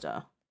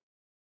rooster.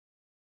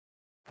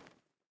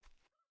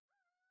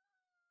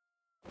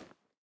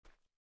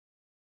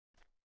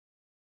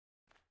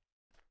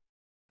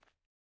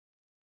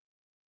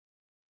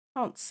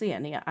 Can't see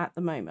any at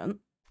the moment.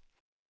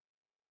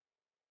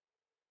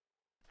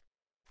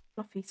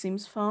 Fluffy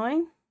seems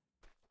fine.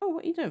 Oh,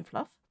 what are you doing,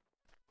 Fluff?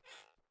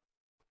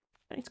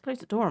 Don't need to close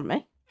the door on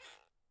me.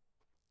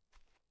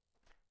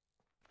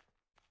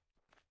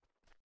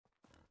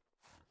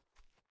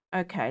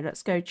 Okay,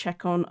 let's go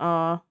check on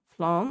our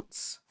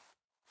plants.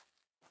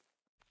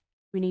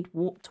 We need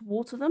to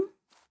water them.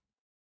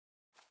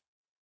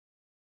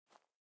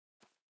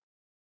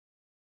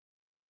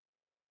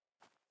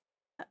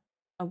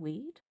 A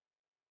weed?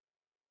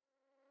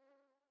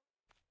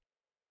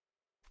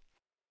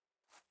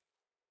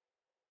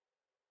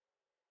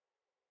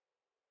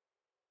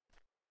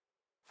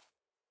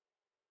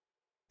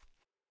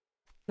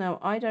 Now,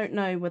 I don't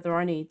know whether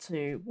I need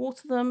to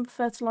water them,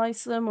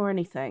 fertilize them, or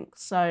anything.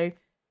 So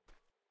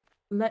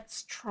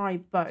let's try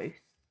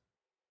both.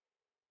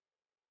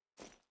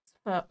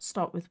 Let's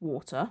start with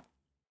water.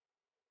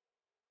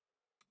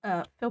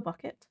 Fill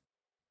bucket.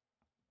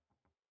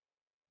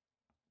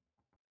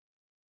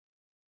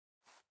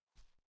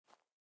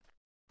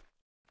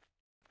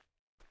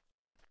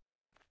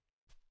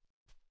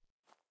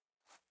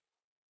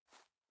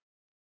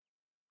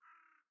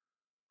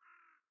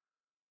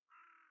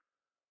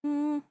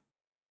 Don't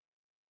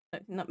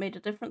think that made a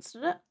difference,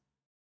 did it?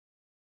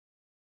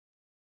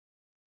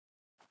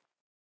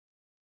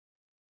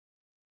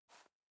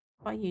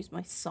 If I use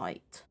my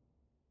sight,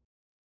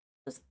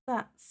 what does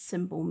that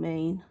symbol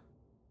mean?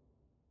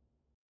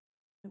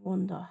 I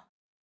wonder.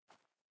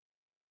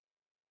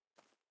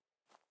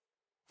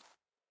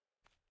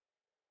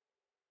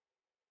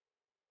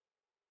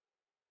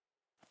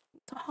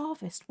 To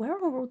harvest, where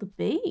are all the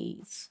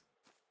bees?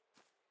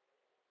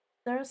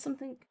 There is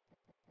something,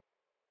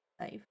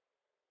 Dave,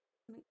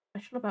 something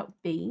special about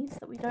bees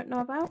that we don't know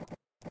about?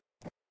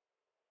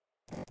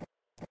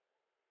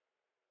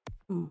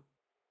 Hmm.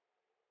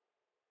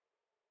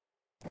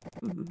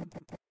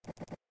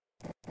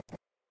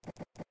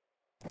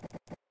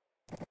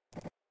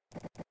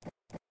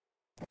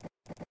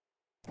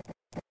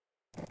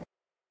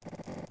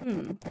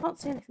 Hmm. Can't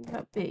see anything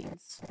about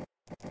bees.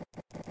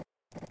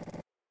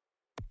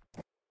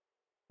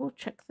 We'll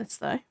check this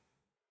though.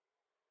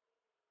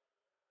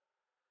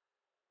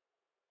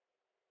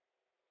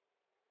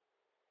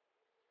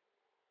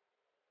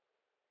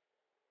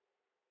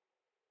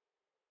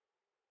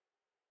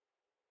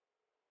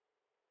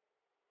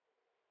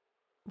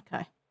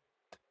 Okay.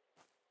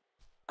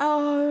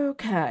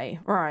 Okay,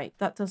 right.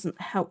 That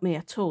doesn't help me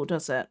at all,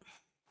 does it?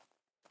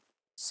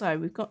 So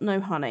we've got no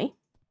honey.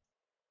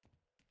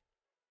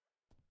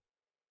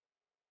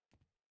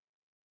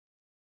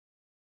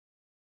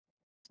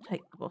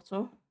 Take the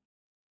bottle.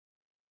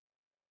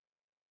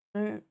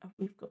 No,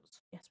 we've got,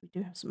 yes, we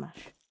do have some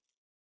mash.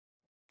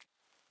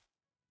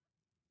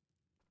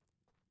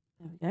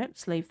 There we go.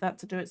 Let's leave that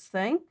to do its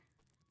thing.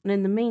 And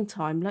in the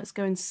meantime, let's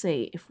go and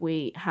see if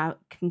we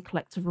can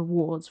collect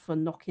rewards for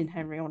knocking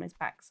Henry on his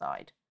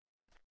backside.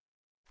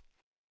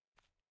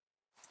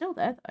 Still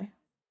there,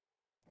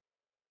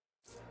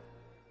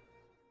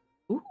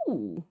 though.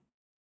 Ooh.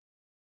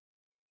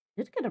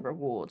 Did get a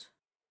reward.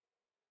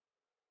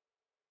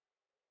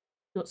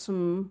 Got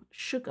some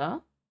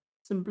sugar,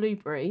 some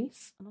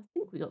blueberries, and I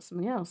think we got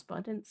something else, but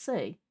I didn't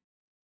see.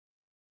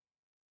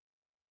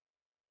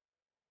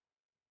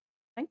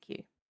 Thank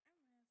you.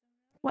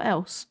 What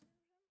else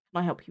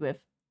can I help you with?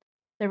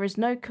 There is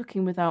no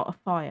cooking without a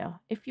fire.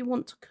 If you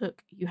want to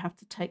cook, you have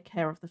to take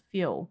care of the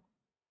fuel.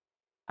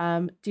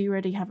 Do you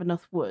already have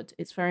enough wood?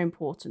 It's very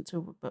important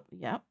to, but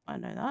yeah, I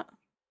know that.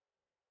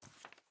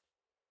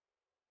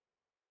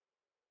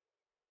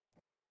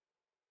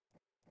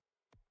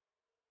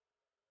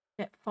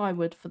 Get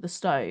firewood for the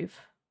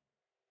stove.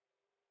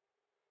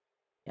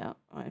 Yeah,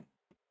 I'm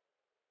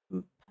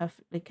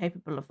perfectly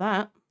capable of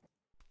that.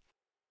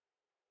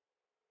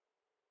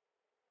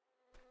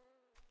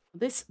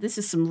 This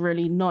is some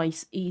really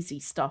nice,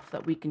 easy stuff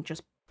that we can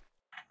just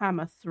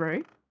hammer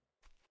through.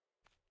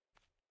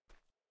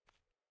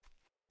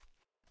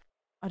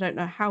 I don't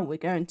know how we're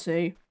going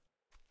to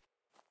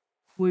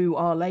woo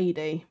our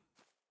lady.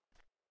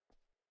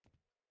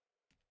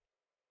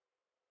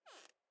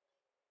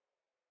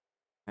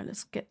 Right,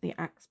 let's get the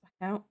axe back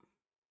out.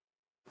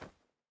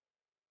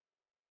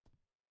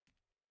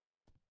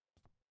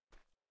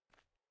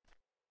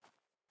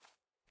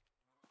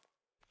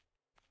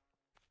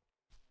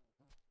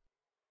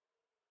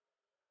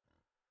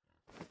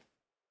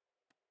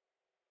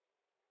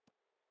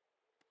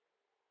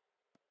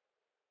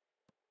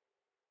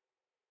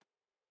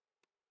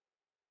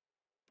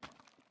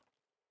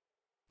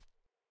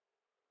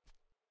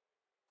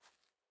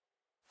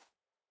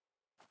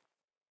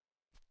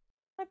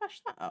 Can I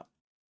bash that up?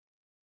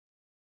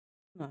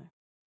 No.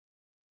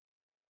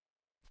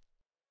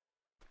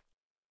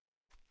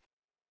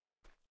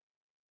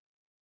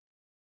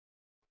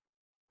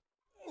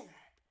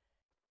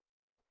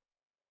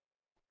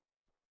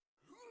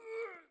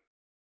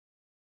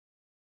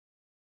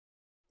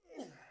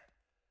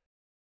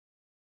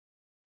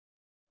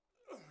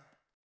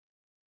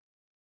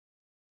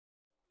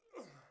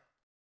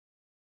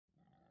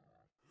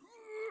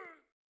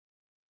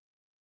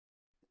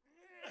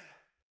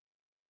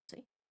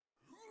 See?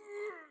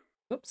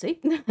 Oopsie.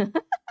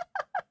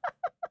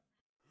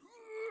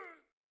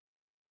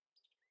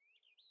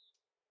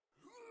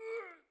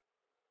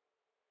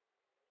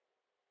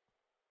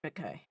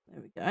 Okay,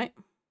 there we go. All right,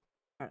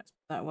 let's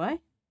put that away.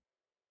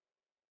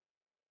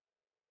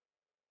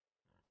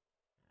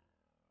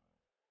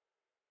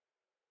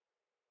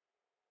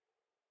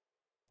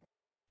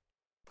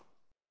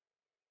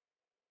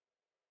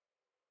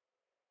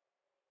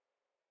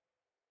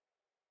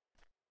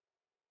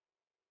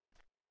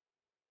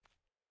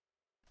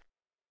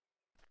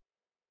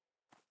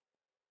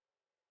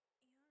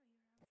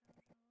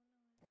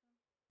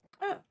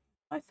 Oh,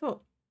 I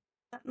thought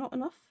that not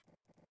enough.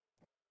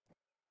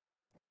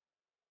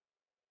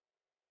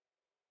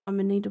 I'm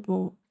in need of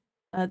more.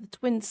 The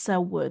twins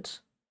sell wood.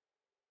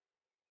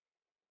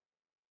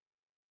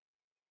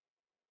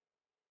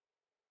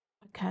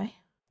 Okay.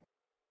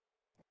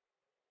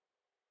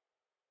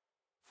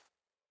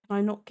 Can I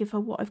not give her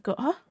what I've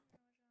got her?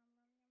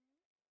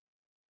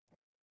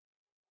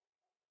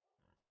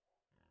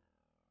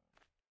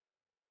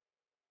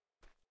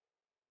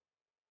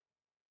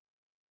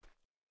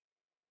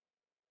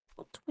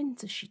 What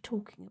twins is she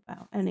talking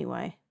about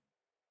anyway?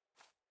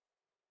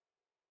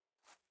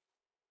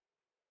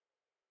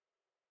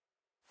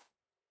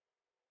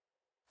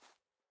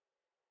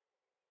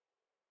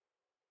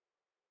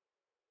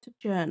 To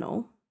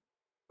journal,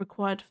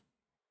 required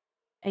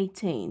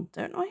 18.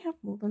 Don't I have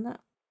more than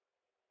that?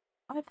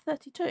 I have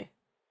 32.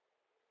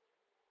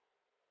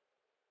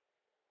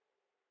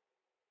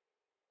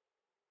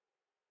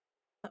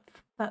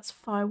 That's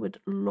firewood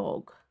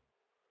log.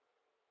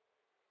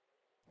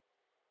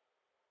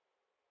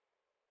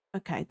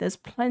 Okay, there's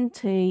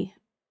plenty.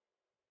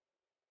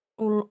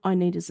 All I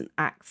need is an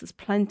axe. There's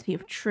plenty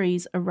of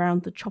trees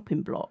around the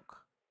chopping block.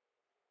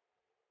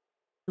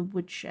 The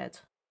woodshed.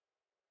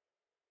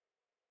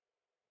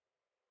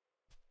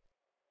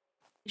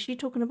 Is she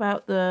talking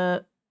about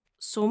the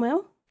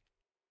sawmill?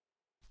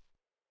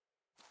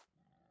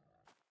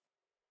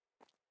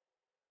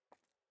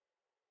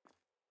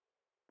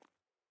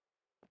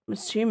 I'm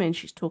assuming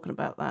she's talking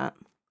about that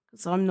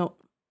because I'm not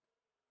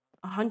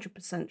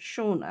 100%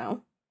 sure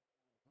now.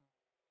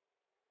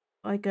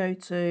 I go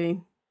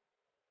to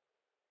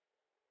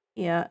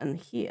here and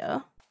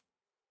here.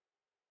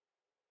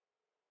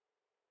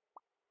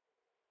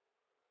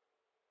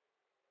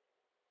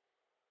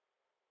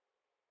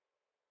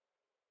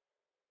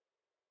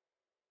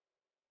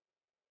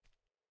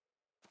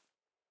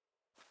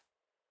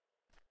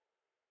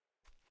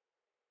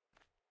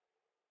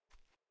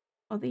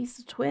 Are these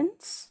the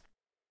twins?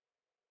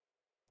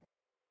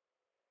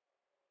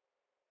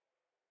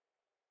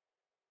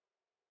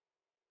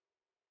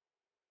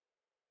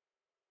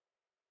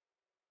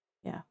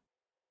 Yeah.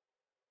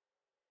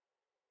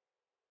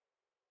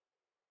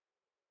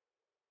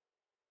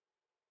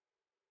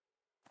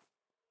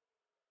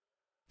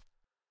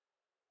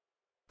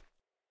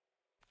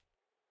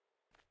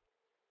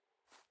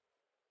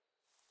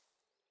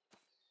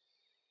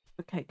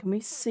 Okay, can we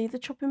see the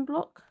chopping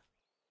block?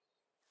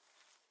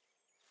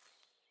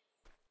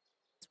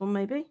 This one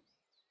maybe?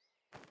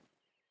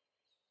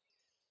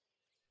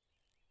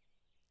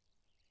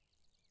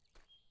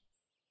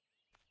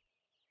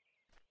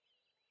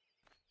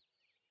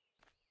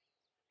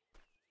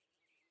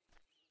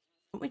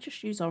 Can't we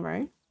just use our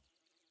own?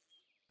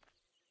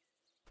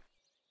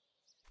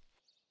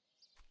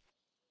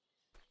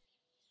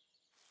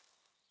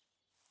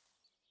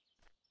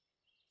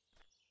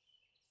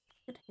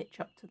 Could hitch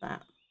up to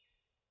that.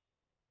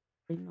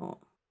 Probably not.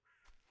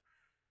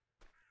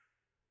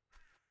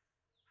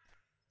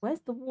 Where's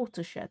the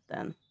watershed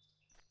then?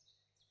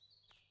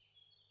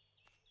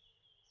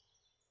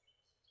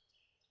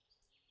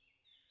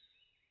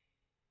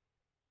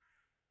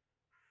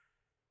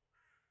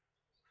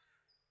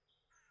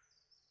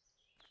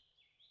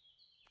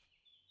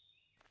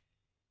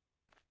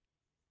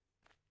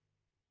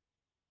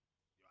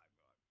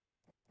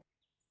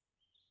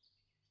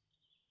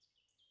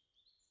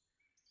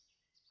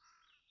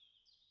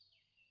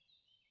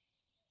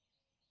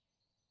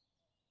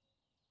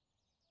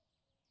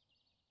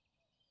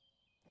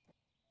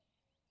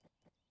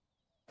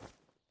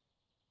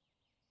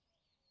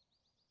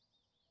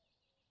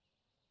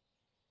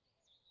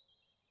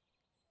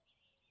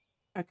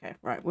 Okay,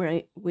 right.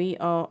 We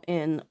are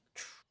in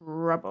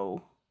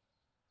trouble.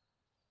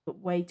 But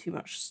way too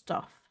much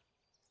stuff.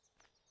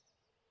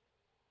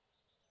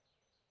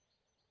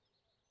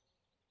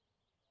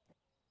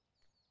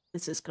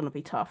 This is going to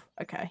be tough.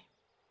 Okay.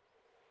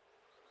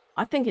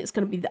 I think it's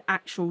going to be the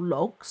actual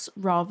logs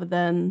rather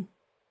than...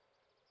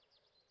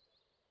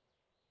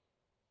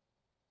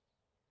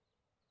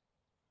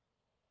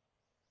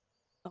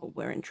 Oh,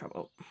 we're in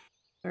trouble.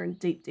 We're in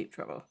deep, deep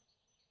trouble.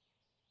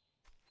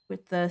 We're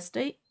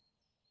thirsty.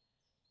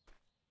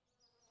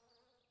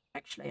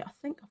 Actually, I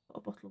think I've got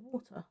a bottle of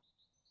water.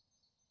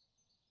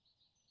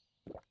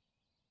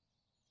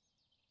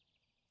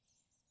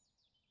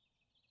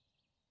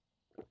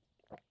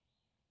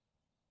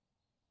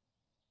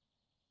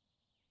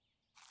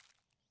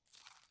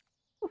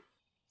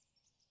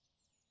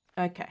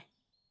 Okay.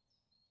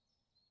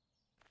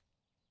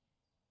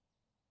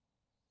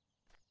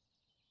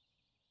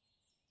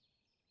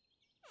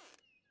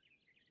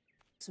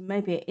 So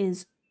maybe it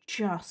is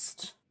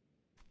just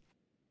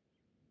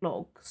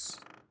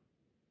logs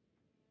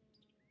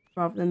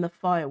rather than the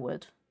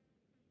firewood.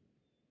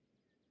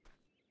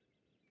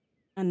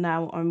 And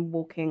now I'm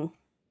walking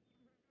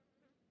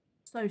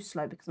so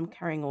slow because I'm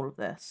carrying all of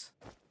this.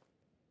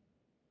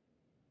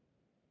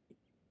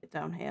 Get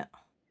down here.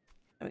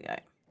 There we go.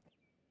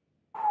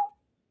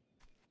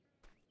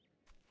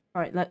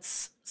 Right,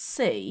 let's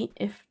see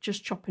if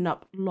just chopping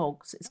up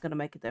logs is going to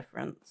make a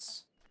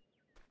difference.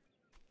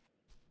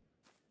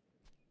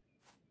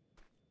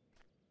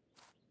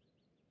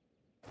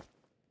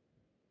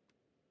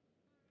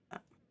 No.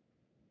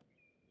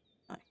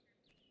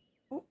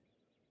 Oh.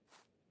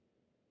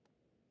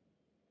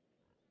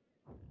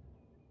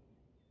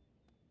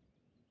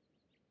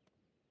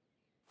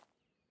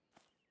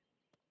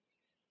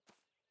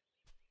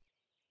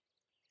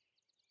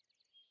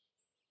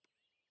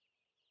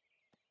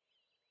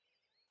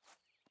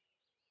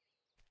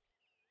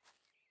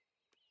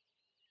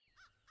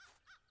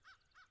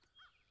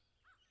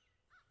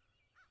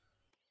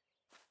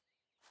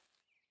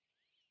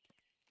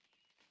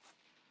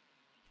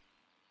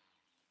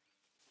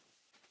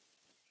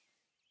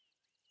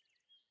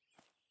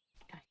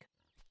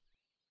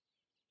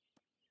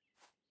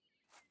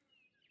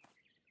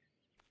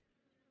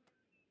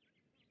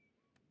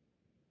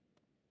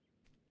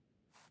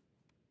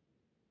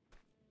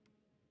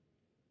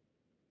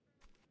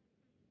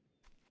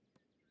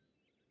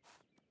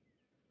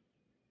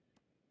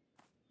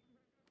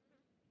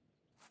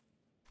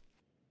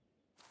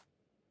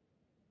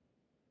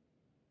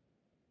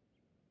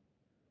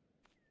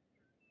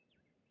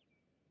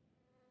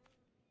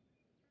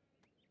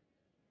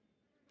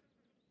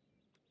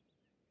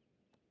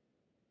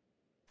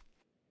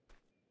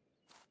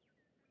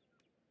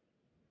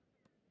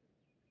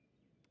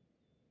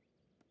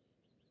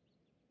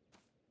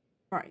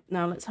 Right,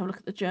 now let's have a look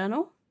at the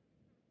journal.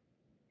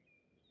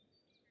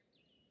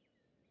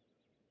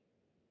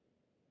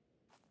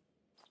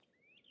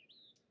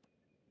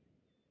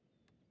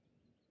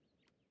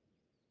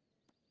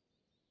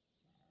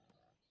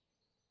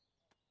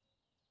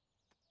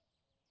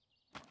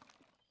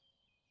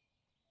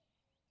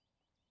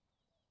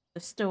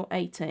 There's still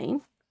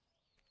 18.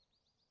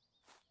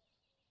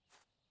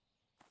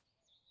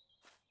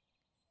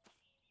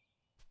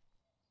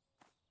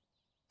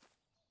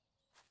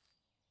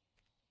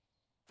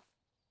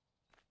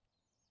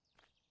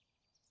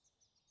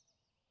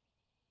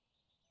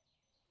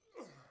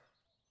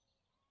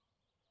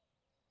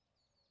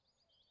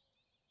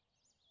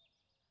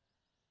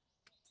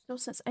 Still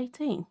says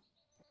 18.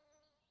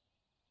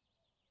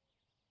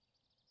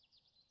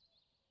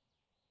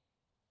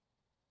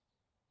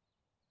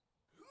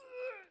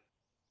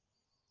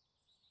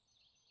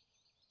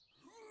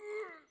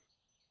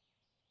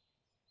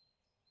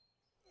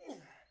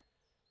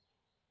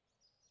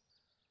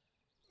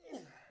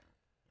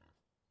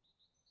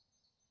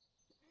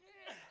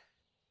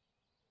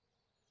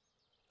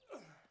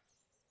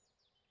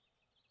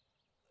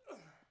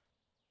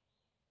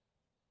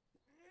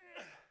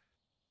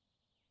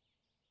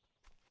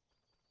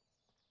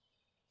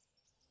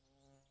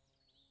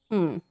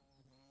 Hmm.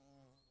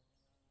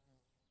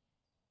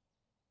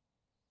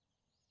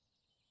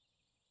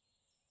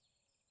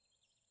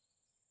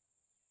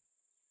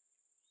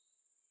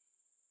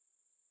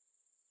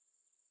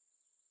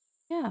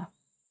 Yeah.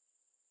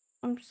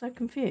 I'm so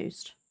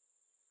confused.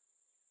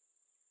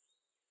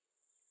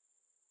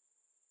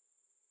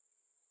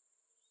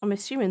 I'm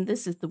assuming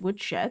this is the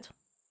woodshed.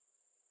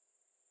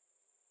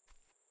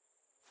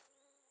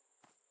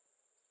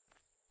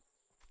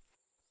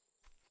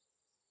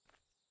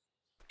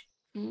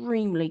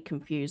 Extremely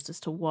confused as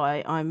to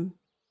why I'm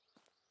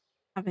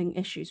having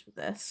issues with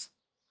this.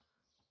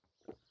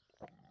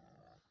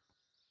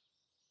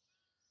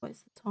 What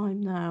is the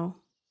time now?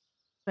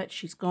 Bet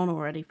she's gone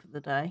already for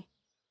the day.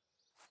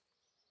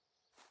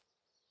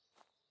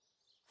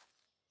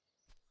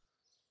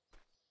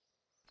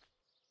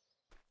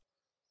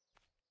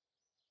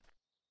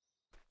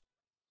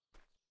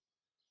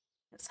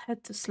 Let's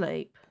head to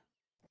sleep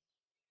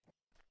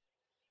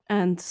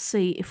and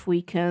see if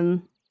we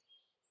can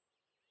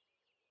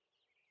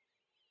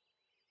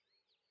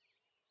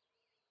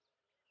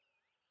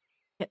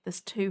get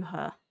this to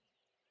her.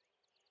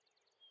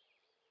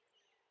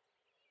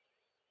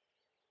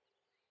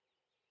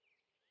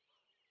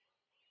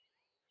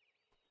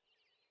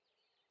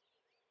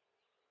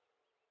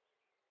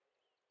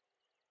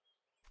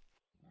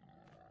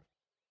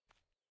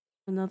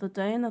 Another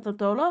day, another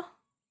dollar.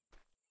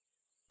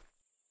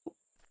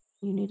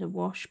 You need a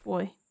wash,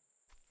 boy.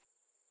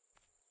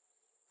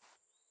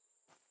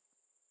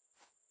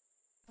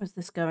 Where's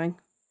this going?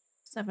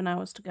 7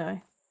 hours to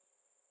go.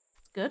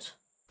 It's good.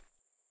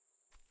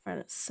 Right,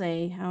 let's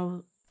see.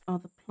 How are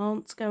the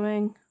plants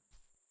going?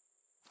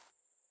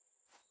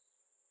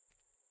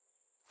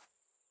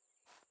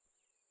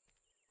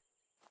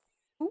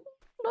 Ooh,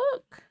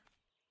 look.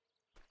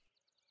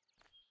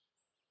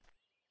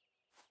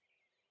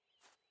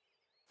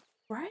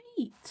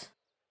 Great.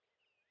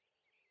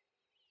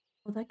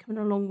 Well, they're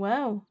coming along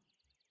well.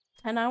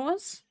 10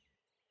 hours?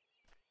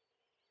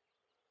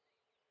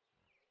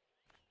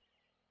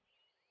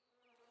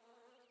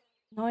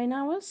 9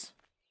 hours?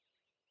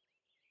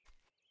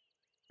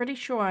 Pretty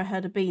sure I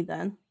heard a bee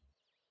then.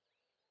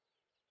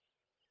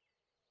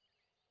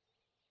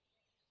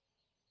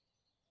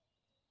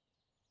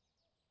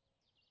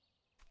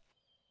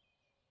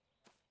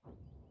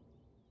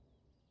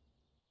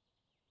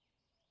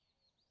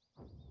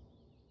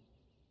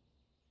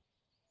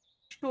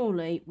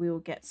 Surely we will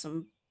get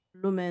some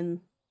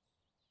blooming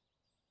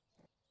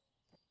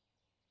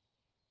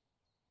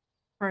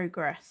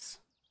progress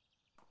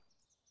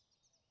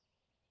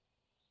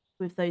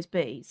with those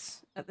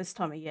bees at this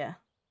time of year.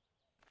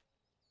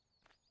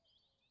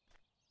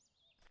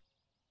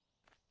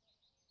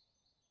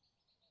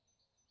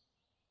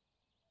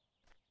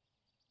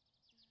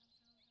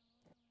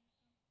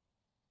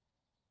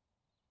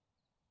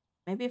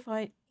 Maybe if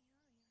I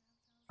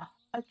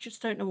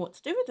just don't know what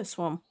to do with this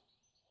one.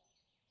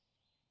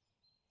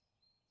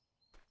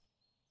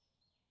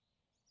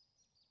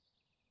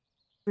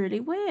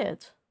 Really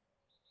weird.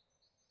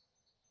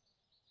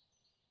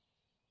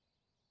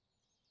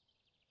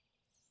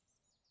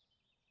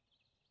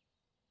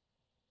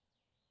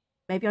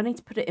 Maybe I need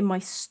to put it in my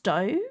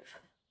stove?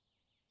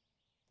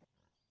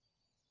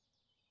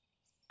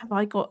 Have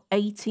I got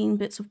 18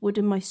 bits of wood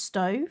in my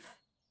stove?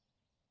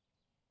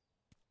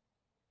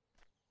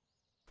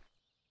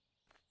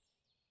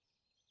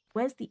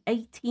 Where's the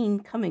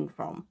 18 coming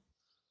from?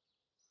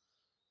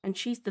 And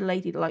she's the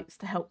lady that likes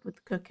to help with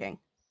the cooking.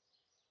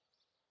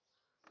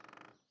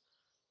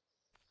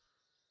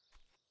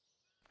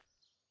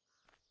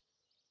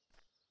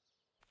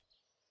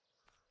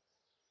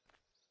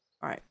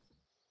 Right.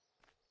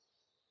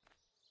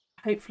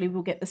 Hopefully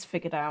we'll get this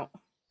figured out.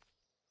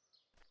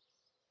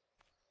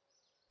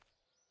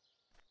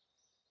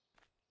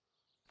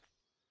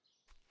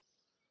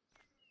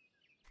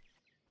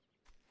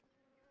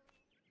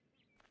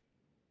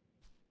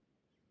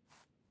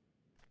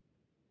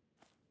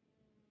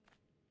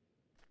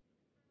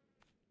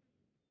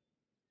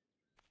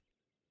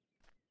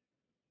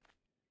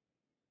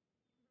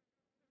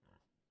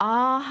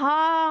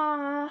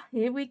 Aha!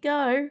 Here we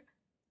go.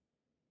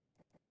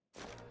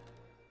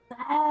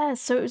 There,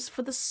 so it was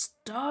for the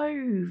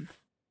stove.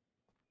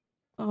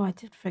 Oh, I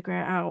did figure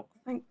it out.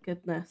 Thank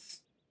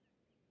goodness.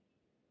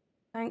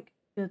 Thank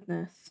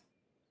goodness.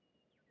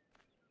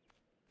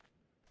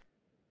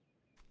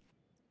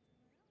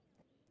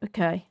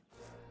 Okay.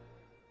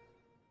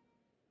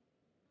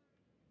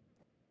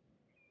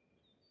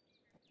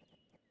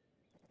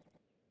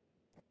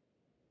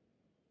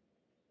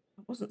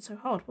 It wasn't so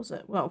hard, was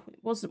it? Well,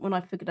 it wasn't when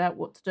I figured out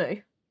what to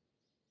do.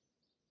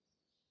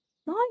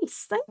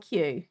 Nice, thank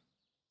you.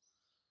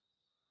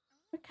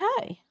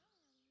 Okay.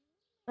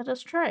 Let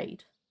us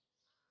trade.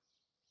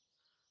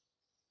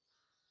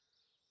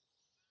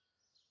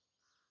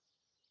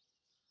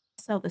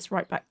 Sell this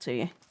right back to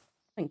you.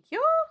 Thank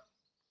you.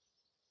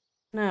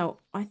 Now,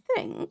 I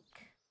think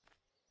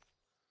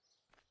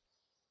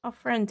our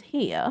friend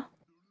here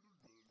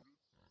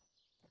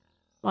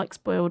likes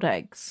boiled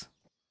eggs.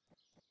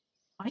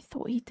 I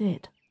thought he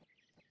did.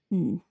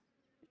 Which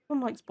one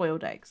likes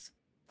boiled eggs?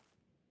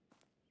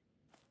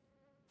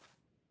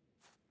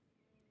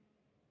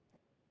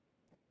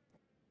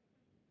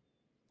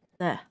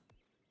 There.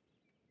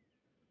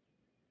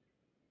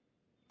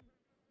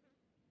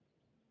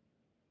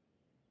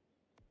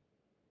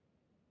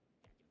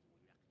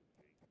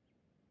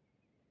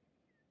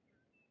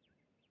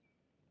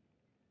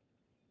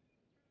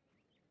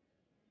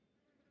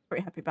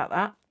 Pretty happy about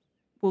that.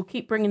 We'll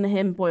keep bringing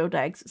him boiled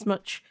eggs as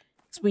much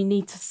as we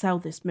need to sell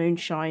this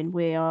moonshine.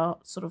 We are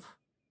sort of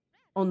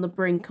on the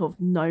brink of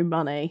no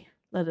money.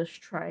 Let us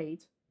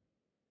trade.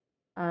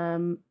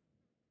 I'm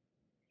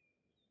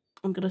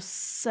gonna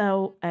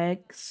sell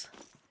eggs.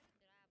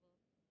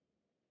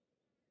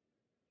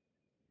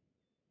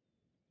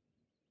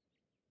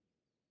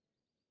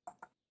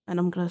 And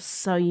I'm gonna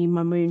sell you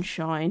my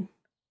moonshine.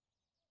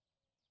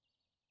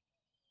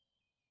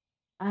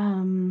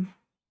 I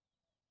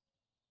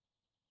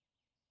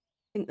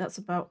think that's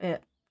about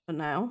it for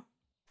now.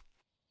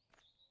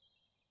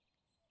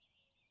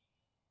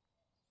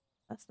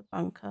 That's the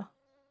bunker.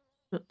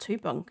 We've got 2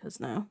 bunkers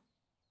now.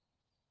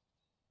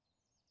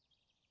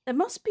 There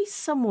must be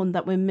someone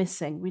that we're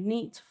missing. We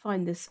need to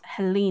find this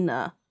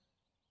Helena.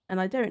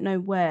 And I don't know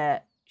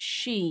where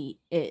she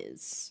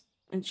is.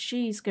 And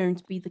she's going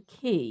to be the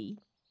key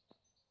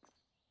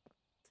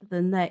to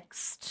the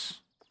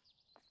next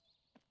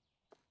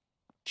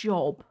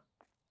job.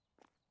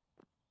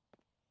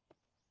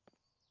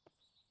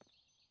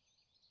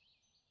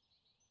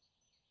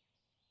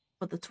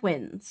 For the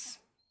twins.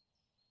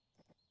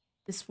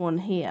 This one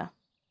here.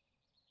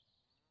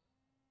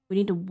 We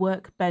need a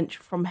workbench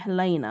from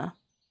Helena.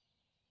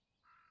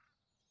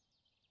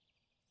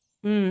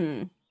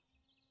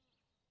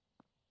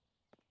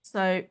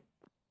 So,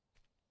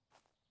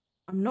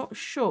 I'm not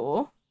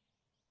sure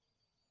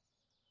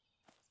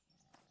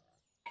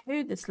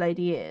who this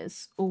lady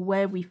is or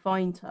where we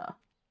find her.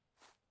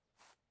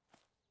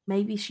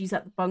 Maybe she's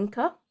at the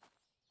bunker.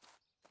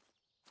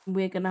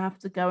 We're going to have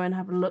to go and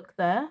have a look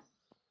there.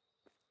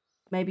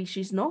 Maybe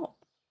she's not.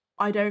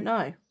 I don't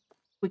know.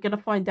 We're going to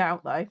find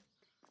out, though.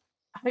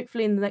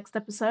 Hopefully in the next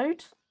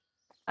episode,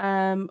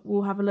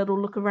 we'll have a little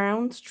look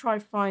around, try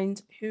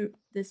find who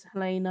this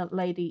Helena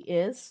lady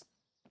is.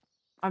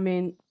 I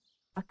mean,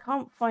 I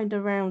can't find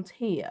around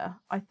here.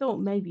 I thought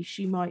maybe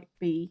she might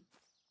be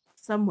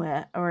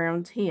somewhere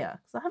around here,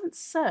 because I haven't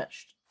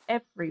searched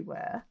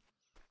everywhere.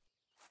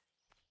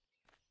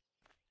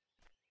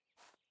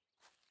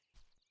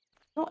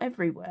 Not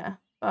everywhere,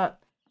 but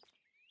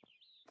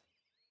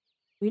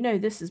we know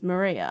this is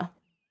Maria.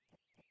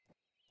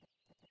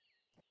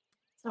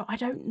 So I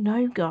don't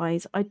know,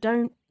 guys. I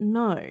don't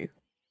know.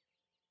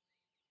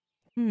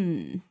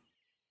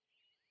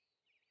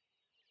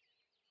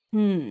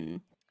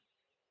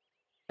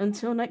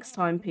 Until next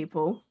time,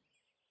 people.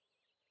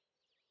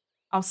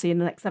 I'll see you in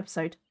the next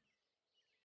episode.